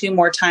then 2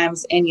 more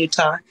times in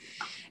Utah.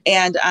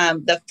 And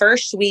the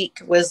first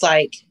week was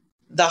like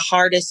the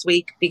hardest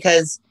week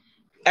because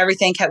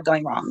everything kept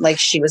going wrong. Like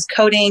she was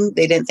coding.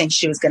 They didn't think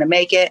she was going to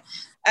make it.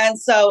 And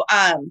so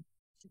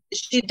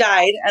she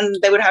died, and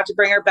they would have to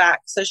bring her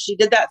back. So she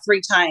did that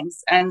 3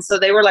 times. And so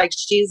they were like,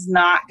 she's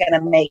not going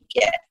to make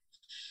it.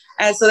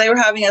 And so they were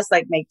having us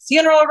like make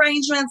funeral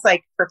arrangements,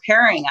 like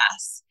preparing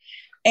us.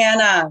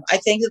 And I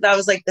think that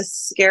was like the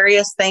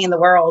scariest thing in the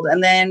world.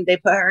 And then they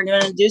put her into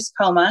an induced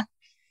coma.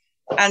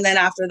 And then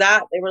after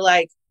that, they were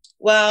like,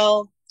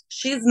 well,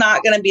 she's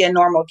not going to be a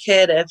normal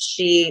kid if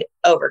she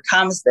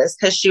overcomes this,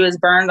 because she was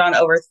burned on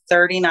over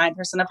 39%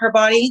 of her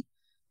body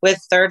with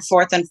 3rd,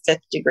 4th, and 5th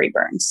degree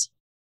burns.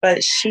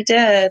 But she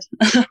did.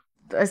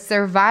 A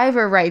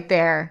survivor right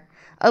there.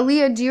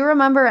 Aaliyah, do you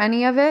remember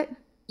any of it?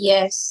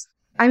 Yes.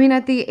 I mean,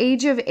 at the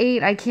age of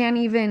 8, I can't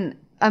even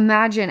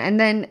imagine. And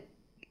then,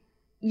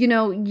 you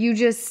know,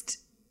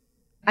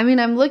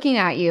 I'm looking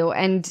at you,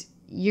 and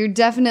you're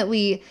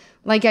definitely,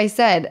 like I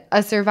said,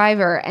 a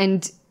survivor.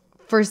 And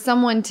for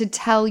someone to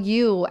tell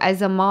you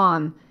as a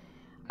mom,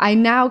 I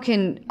now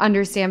can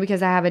understand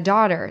because I have a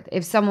daughter.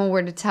 If someone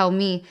were to tell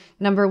me,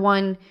 number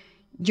one,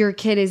 your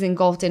kid is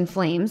engulfed in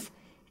flames,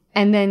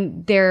 and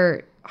then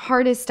their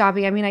heart is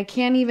stopping. I mean, I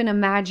can't even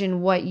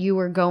imagine what you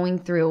were going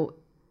through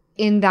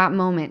in that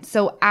moment.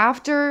 So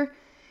after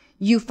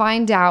you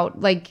find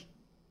out, like,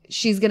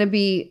 she's going to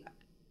be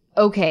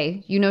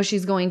okay, you know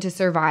she's going to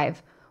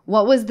survive,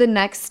 what was the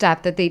next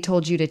step that they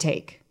told you to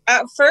take?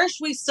 At first,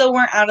 we still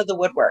weren't out of the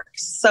woodwork.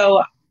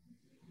 So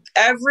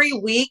every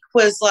week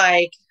was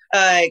like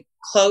a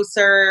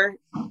closer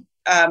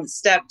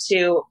step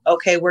to,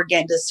 okay, we're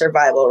getting to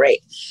survival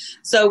rate.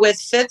 So with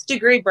 5th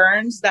degree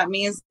burns, that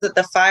means that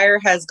the fire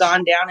has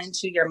gone down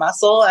into your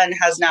muscle and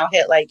has now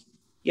hit like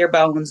your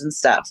bones and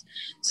stuff.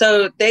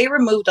 So they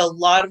removed a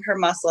lot of her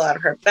muscle out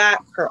of her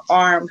back, her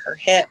arm, her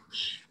hip.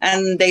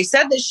 And they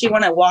said that she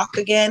wouldn't walk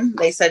again.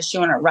 They said she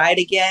wouldn't ride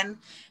again.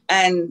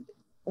 And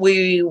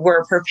we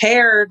were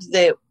prepared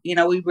that, you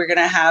know, we were going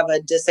to have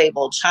a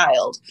disabled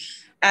child.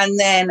 And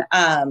then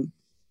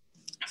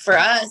for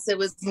us, it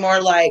was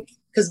more like,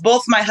 because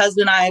both my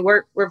husband and I,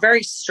 we're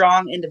very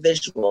strong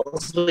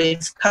individuals.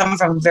 We've come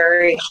from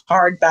very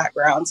hard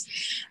backgrounds.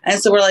 And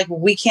so we're like,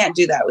 we can't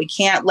do that. We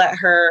can't let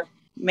her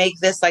make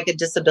this like a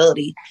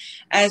disability.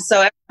 And so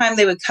every time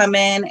they would come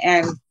in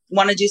and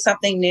want to do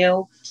something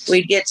new,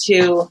 we'd get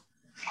to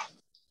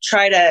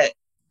try to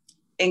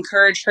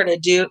encourage her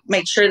to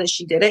make sure that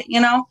she did it, you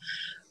know.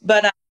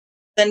 But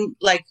then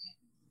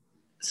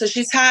so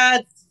she's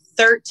had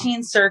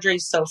 13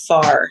 surgeries so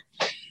far.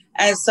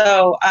 And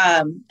so,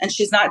 and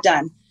she's not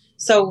done.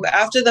 So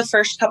after the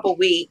first couple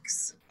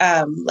weeks,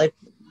 like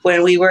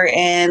when we were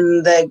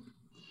in like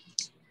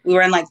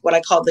what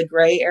I call the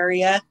gray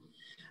area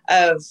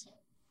of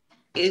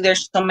either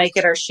she'll make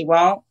it or she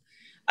won't.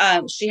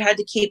 She had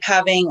to keep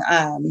having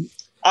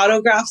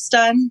autographs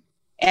done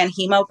and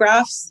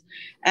hemografts.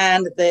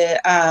 And the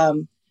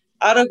the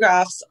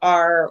hemografts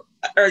are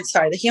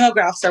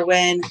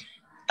when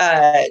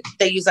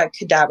they use like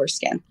cadaver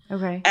skin.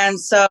 Okay. And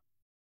so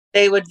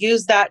they would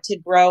use that to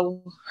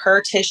grow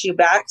her tissue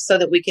back so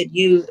that we could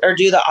use or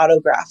do the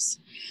autographs.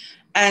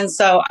 And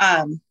so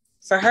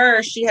for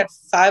her, she had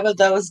 5 of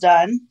those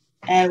done.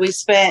 And we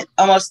spent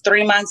almost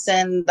 3 months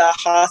in the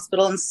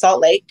hospital in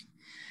Salt Lake.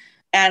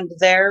 And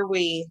there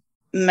we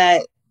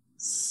met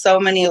so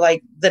many,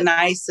 like, the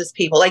nicest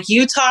people. Like,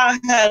 Utah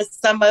has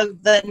some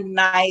of the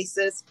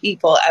nicest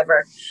people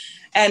ever.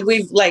 And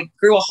we've, like,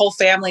 grew a whole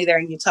family there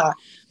in Utah.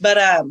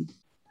 But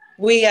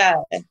we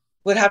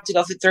would have to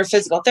go through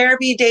physical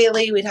therapy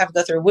daily. We'd have to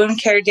go through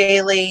wound care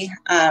daily.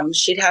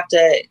 She kept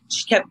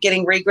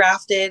getting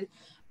regrafted.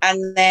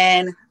 And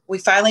then we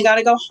finally got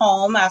to go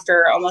home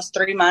after almost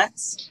 3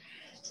 months.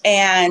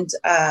 And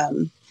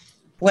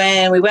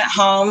when we went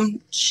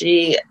home,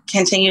 she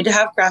continued to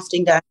have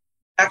grafting done.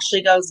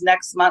 Actually goes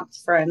next month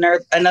for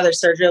another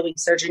surgery. It'll be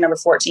surgery number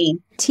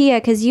 14. Tia,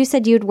 because you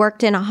said you'd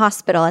worked in a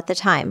hospital at the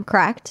time,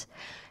 correct?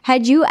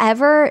 Had you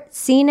ever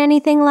seen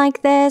anything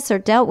like this or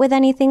dealt with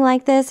anything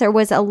like this, or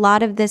was a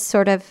lot of this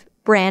sort of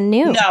brand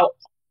new? No,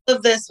 all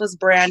of this was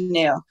brand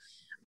new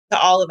to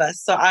all of us.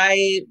 So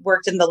I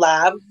worked in the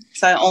lab,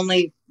 so I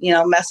only,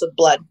 mess with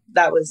blood.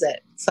 That was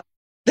it. So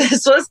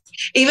this was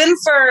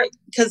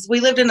because we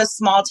lived in a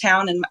small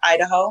town in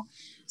Idaho.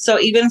 So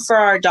even for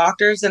our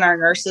doctors and our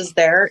nurses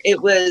there,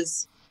 it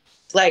was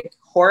like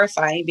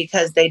horrifying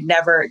because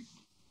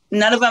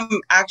none of them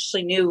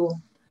actually knew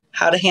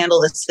how to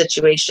handle this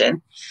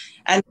situation.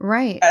 And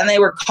they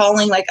were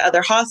calling like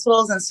other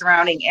hospitals and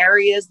surrounding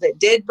areas that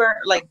did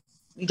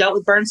dealt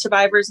with burn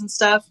survivors and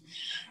stuff,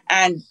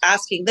 and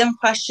asking them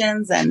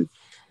questions. And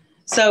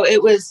so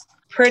it was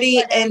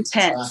pretty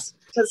intense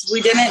because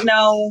we didn't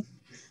know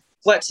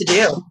what to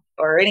do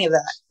or any of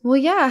that. Well,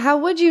 yeah. How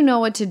would you know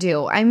what to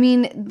do? I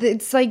mean,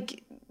 it's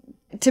like,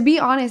 to be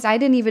honest, I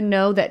didn't even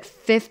know that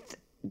 5th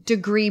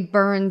degree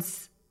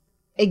burns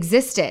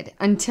existed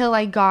until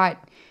I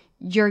got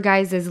your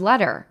guys'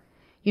 letter.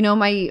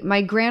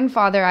 My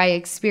grandfather, I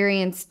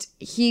experienced,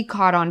 he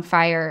caught on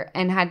fire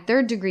and had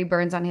 3rd degree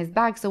burns on his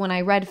back. So when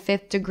I read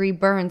 5th degree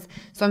burns,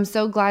 so I'm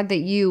so glad that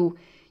you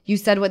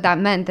said what that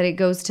meant, that it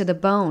goes to the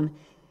bone.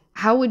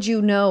 How would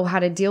you know how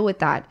to deal with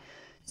that?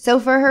 So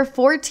for her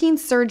 14th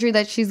surgery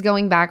that she's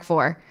going back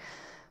for,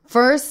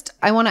 first,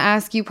 I want to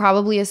ask you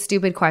probably a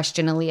stupid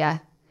question,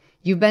 Aaliyah.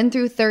 You've been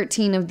through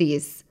 13 of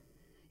these.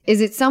 Is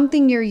it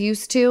something you're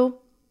used to,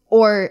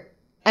 or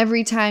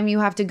every time you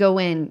have to go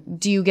in,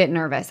 do you get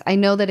nervous? I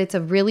know that it's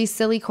a really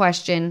silly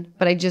question,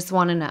 but I just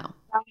want to know.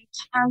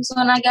 Sometimes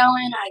when I go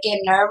in, I get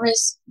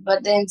nervous,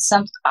 but then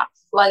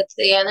like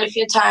the other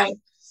few times,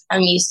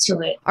 I'm used to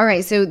it. All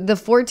right, so the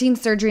 14th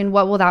surgery, and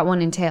what will that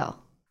one entail?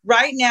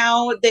 Right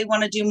now, they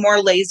want to do more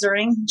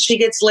lasering. She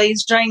gets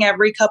lasering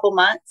every couple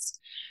months,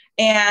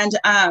 and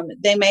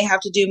they may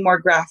have to do more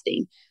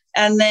grafting.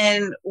 And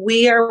then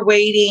we are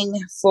waiting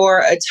for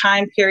a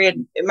time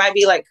period. It might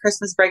be like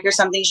Christmas break or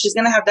something. She's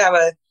going to have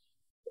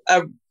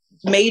a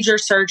major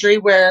surgery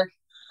where,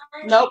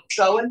 go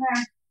in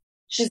there.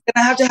 She's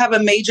going to have a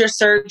major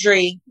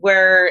surgery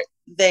where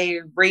they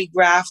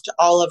regraft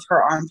all of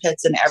her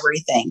armpits and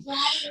everything.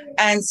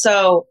 And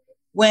so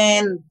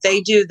when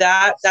they do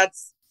that,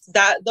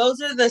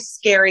 those are the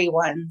scary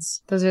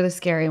ones. Those are the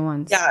scary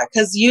ones. Yeah,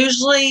 because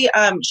usually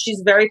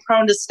she's very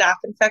prone to staph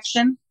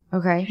infection.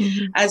 Okay.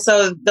 Mm-hmm. And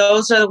so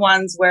those are the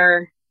ones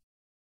where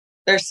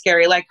they're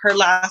scary. Like her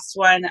last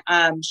one,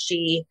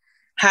 she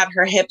had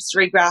her hips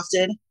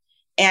regrafted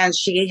and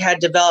she had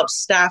developed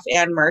staph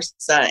and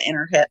MRSA in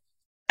her hip.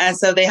 And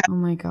so they have oh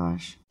my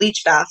gosh,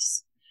 bleach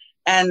baths.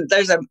 And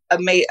there's a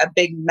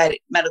big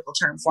medical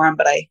term for them,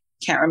 but I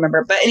can't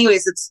remember. But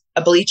anyways, it's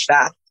a bleach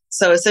bath.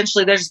 So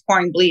essentially they're just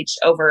pouring bleach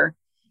over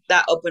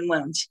that open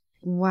wound.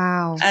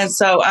 Wow. And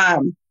so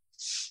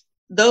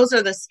those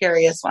are the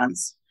scariest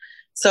ones.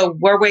 So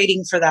we're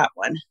waiting for that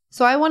one.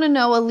 So I want to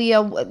know,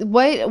 Aaliyah,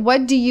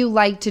 what do you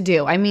like to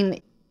do? I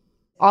mean,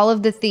 all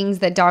of the things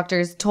that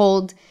doctors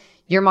told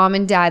your mom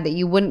and dad that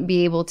you wouldn't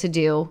be able to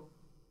do,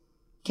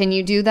 can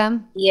you do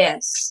them?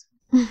 Yes.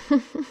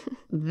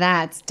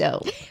 That's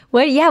dope.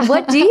 What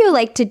do you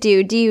like to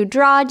do? Do you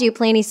draw? Do you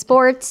play any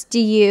sports?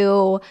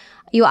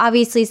 You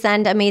obviously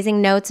send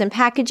amazing notes and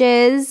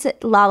packages.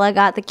 Lala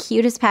got the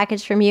cutest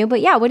package from you. But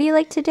yeah, what do you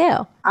like to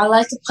do? I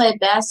like to play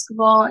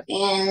basketball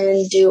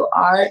and do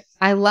art.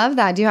 I love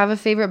that. Do you have a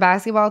favorite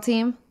basketball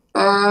team?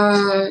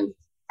 No.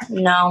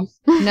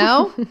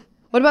 No?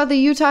 What about the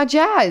Utah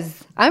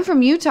Jazz? I'm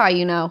from Utah,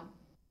 you know.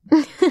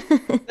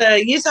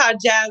 The Utah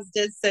Jazz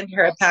did send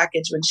her a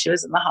package when she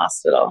was in the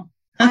hospital.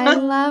 I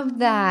love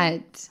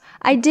that.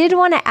 I did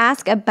want to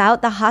ask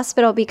about the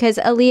hospital because,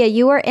 Aaliyah,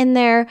 you were in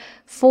there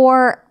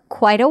for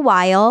quite a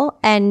while,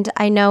 and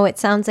I know it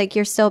sounds like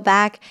you're still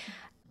back.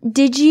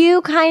 Did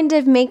you kind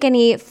of make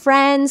any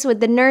friends with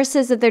the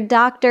nurses, with their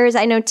doctors?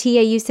 I know,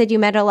 Tia, you said you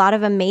met a lot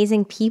of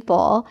amazing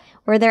people.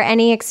 Were there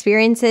any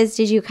experiences?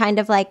 Did you kind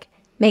of like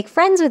make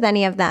friends with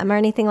any of them or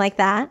anything like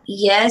that?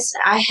 Yes,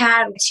 I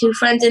had 2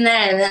 friends in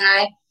there, and then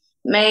I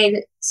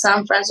made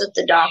some friends with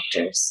the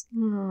doctors.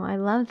 Oh, I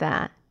love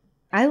that.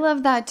 I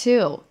love that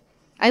too.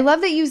 I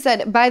love that you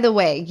said, by the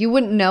way, you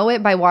wouldn't know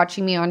it by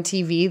watching me on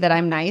TV that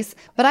I'm nice,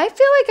 but I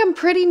feel like I'm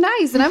pretty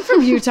nice and I'm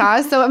from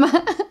Utah. So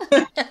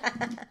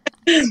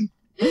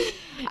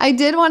I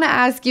did want to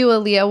ask you,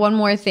 Aaliyah, one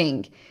more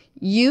thing.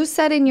 You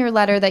said in your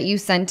letter that you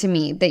sent to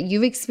me that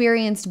you've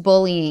experienced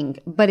bullying,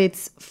 but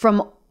it's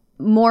from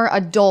more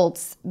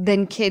adults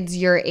than kids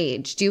your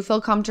age. Do you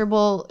feel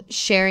comfortable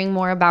sharing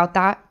more about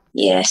that?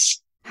 Yes.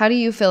 How do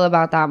you feel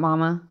about that,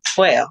 Mama?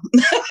 Well,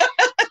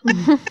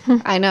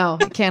 I know.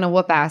 Can of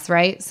whoop ass,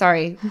 right?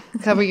 Sorry.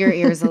 Cover your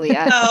ears,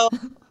 Aaliyah. so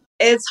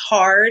it's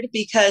hard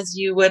because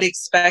you would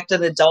expect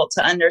an adult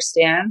to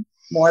understand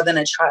more than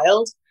a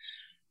child.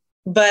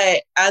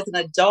 But as an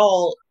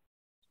adult,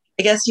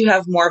 I guess you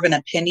have more of an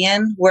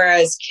opinion,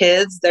 whereas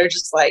kids, they're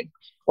just like,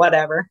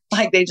 whatever.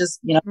 Like they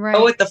just, Right.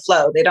 go with the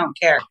flow. They don't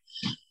care.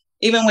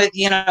 Even with,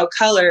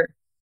 color,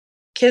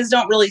 kids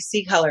don't really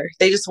see color.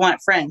 They just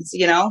want friends,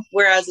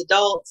 whereas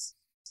adults,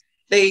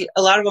 a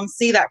lot of them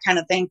see that kind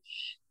of thing.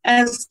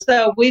 And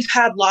so we've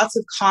had lots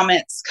of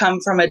comments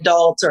come from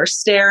adults or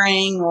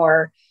staring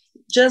or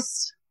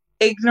just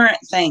ignorant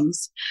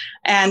things.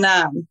 And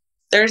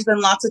there's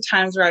been lots of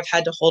times where I've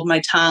had to hold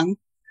my tongue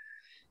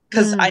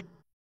because I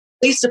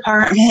police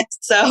department,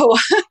 so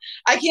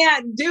I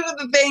can't do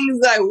the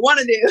things I want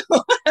to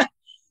do.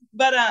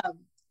 But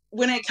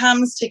when it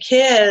comes to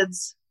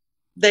kids,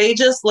 they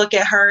just look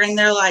at her and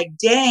they're like,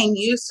 dang,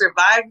 you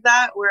survived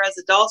that. Whereas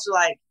adults are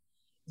like,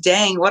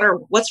 dang,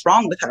 what's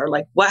wrong with her?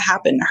 Like, what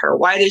happened to her?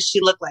 Why does she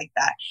look like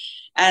that?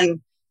 And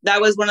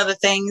that was one of the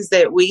things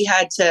that we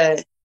had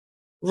to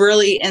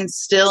really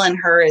instill in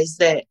her, is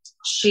that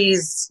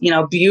she's,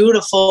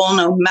 beautiful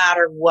no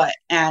matter what.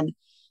 And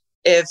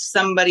if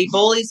somebody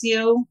bullies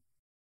you,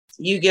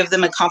 you give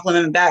them a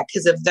compliment back,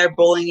 because if they're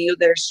bullying you,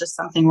 there's just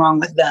something wrong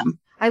with them.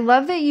 I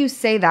love that you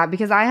say that,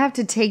 because I have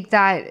to take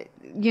that,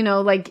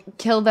 like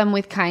kill them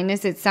with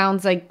kindness. It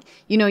sounds like,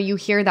 you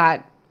hear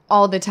that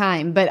all the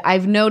time, but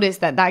I've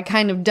noticed that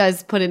kind of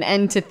does put an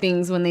end to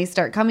things when they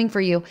start coming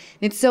for you.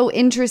 It's so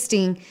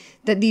interesting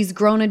that these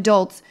grown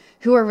adults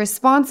who are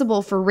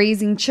responsible for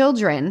raising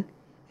children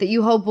that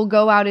you hope will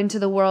go out into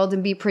the world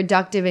and be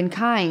productive and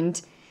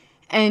kind.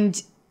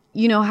 And,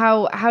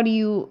 how do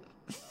you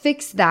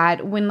fix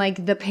that when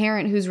like the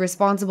parent who's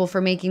responsible for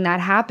making that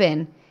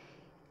happen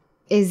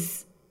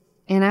is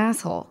an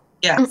asshole?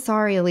 Yeah.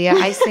 Sorry, Aaliyah.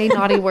 I say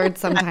naughty words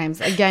sometimes.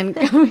 Again,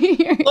 come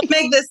here. Let's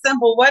make this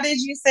simple. What did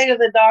you say to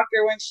the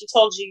doctor when she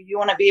told you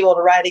want to be able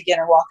to ride again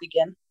or walk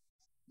again?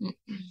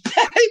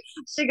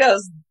 She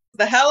goes,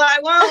 the hell I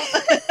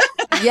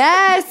won't.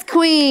 Yes,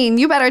 queen.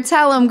 You better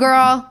tell him,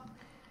 girl.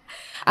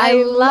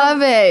 I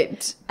love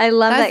it. I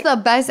love That's that.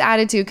 the best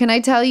attitude. Can I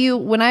tell you,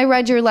 when I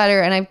read your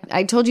letter, and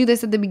I told you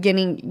this at the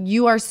beginning,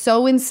 you are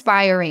so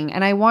inspiring.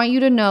 And I want you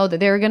to know that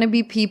there are going to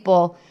be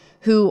people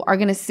who are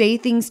going to say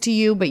things to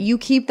you, but you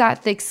keep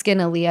that thick skin,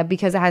 Aaliyah,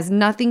 because it has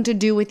nothing to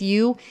do with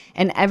you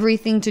and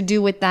everything to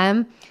do with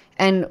them.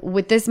 And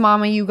with this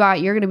mama you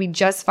got, you're going to be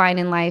just fine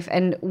in life.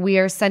 And we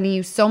are sending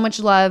you so much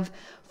love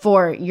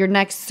for your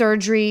next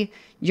surgery.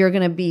 You're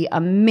going to be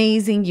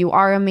amazing. You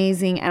are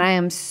amazing. And I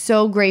am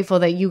so grateful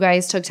that you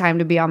guys took time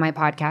to be on my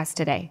podcast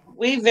today.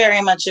 We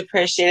very much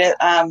appreciate it.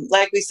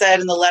 Like we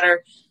said in the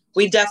letter,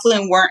 we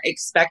definitely weren't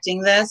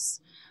expecting this.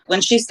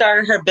 When she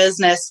started her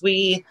business,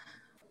 we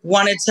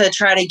wanted to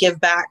try to give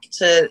back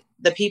to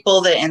the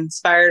people that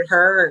inspired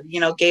her,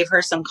 or, gave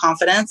her some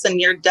confidence.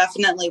 And you're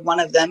definitely one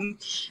of them.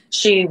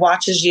 She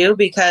watches you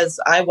because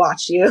I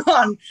watch you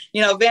on,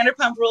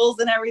 Vanderpump Rules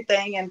and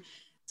everything. And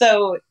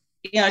so,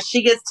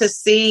 she gets to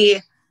see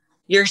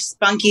your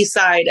spunky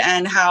side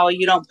and how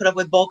you don't put up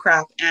with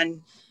bullcrap.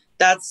 And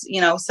that's,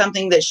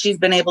 something that she's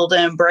been able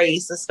to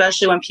embrace,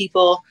 especially when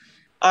people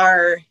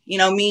are,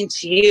 mean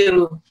to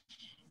you,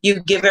 you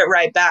give it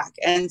right back.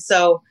 And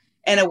so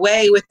in a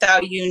way,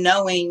 without you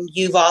knowing,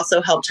 you've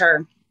also helped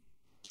her.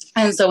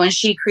 And so when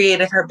she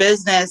created her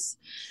business,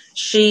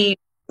 she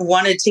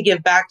wanted to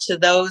give back to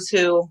those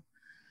who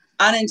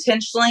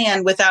unintentionally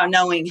and without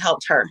knowing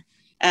helped her.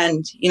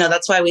 And,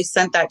 that's why we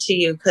sent that to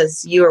you,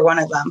 because you were one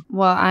of them.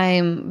 Well,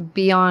 I'm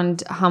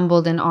beyond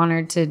humbled and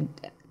honored to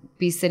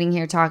be sitting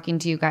here talking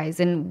to you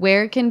guys. And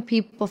where can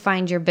people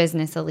find your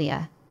business,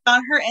 Aaliyah?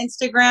 On her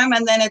Instagram,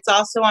 and then it's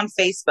also on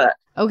Facebook.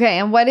 Okay.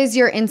 And what is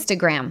your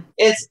Instagram?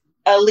 It's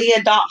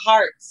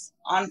Aaliyah.Hearts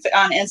on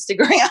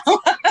Instagram.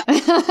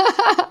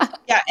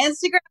 Yeah,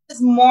 Instagram is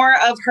more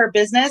of her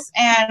business.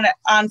 And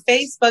on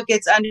Facebook,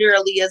 it's under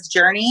Aaliyah's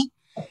Journey.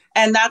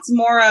 And that's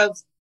more of,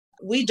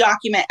 we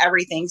document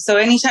everything. So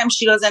anytime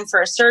she goes in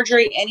for a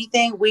surgery,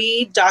 anything,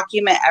 we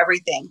document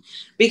everything,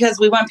 because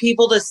we want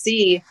people to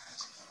see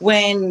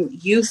when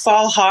you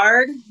fall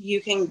hard,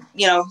 you can,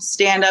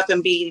 stand up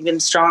and be even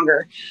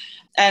stronger.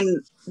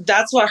 And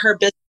that's what her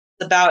business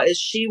is about, is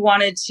she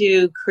wanted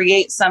to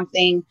create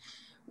something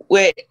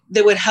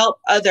that would help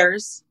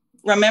others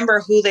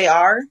remember who they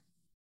are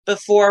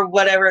before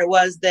whatever it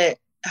was that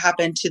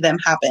happened to them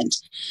happened.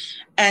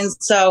 And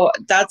so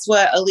that's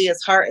what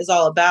Aaliyah's Heart is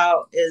all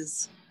about,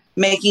 is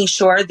making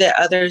sure that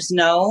others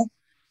know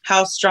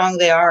how strong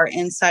they are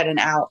inside and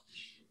out,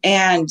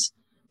 and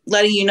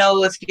letting you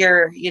know if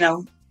you're,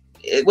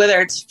 whether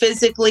it's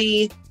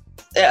physically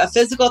a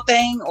physical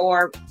thing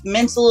or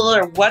mental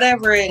or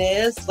whatever it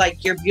is,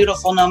 like you're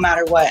beautiful no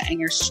matter what, and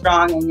you're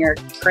strong and you're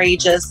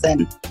courageous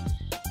and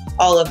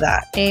all of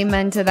that.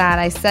 Amen to that.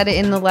 I said it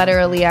in the letter,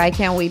 Aaliyah. I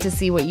can't wait to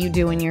see what you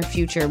do in your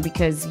future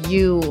because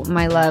you,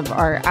 my love,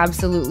 are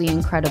absolutely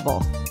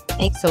incredible.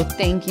 So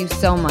thank you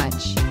so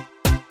much.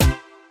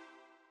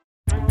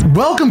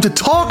 Welcome to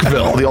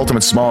Talkville, the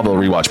ultimate Smallville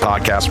rewatch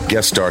podcast.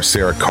 Guest star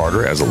Sarah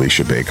Carter as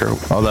Alicia Baker.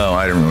 Although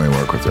I didn't really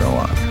work with her a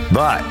lot.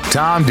 But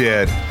Tom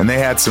did, and they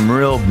had some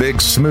real big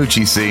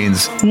smoochy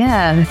scenes.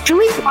 Yeah. Can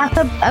we talk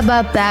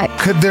about that?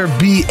 Could there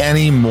be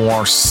any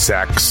more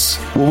sex?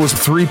 What was a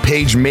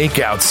 3-page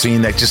makeout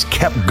scene that just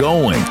kept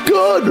going?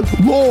 Good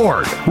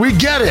Lord. We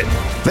get it.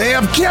 They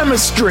have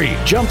chemistry.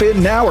 Jump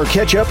in now or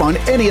catch up on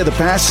any of the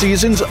past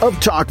seasons of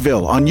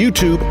Talkville on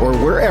YouTube or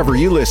wherever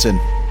you listen.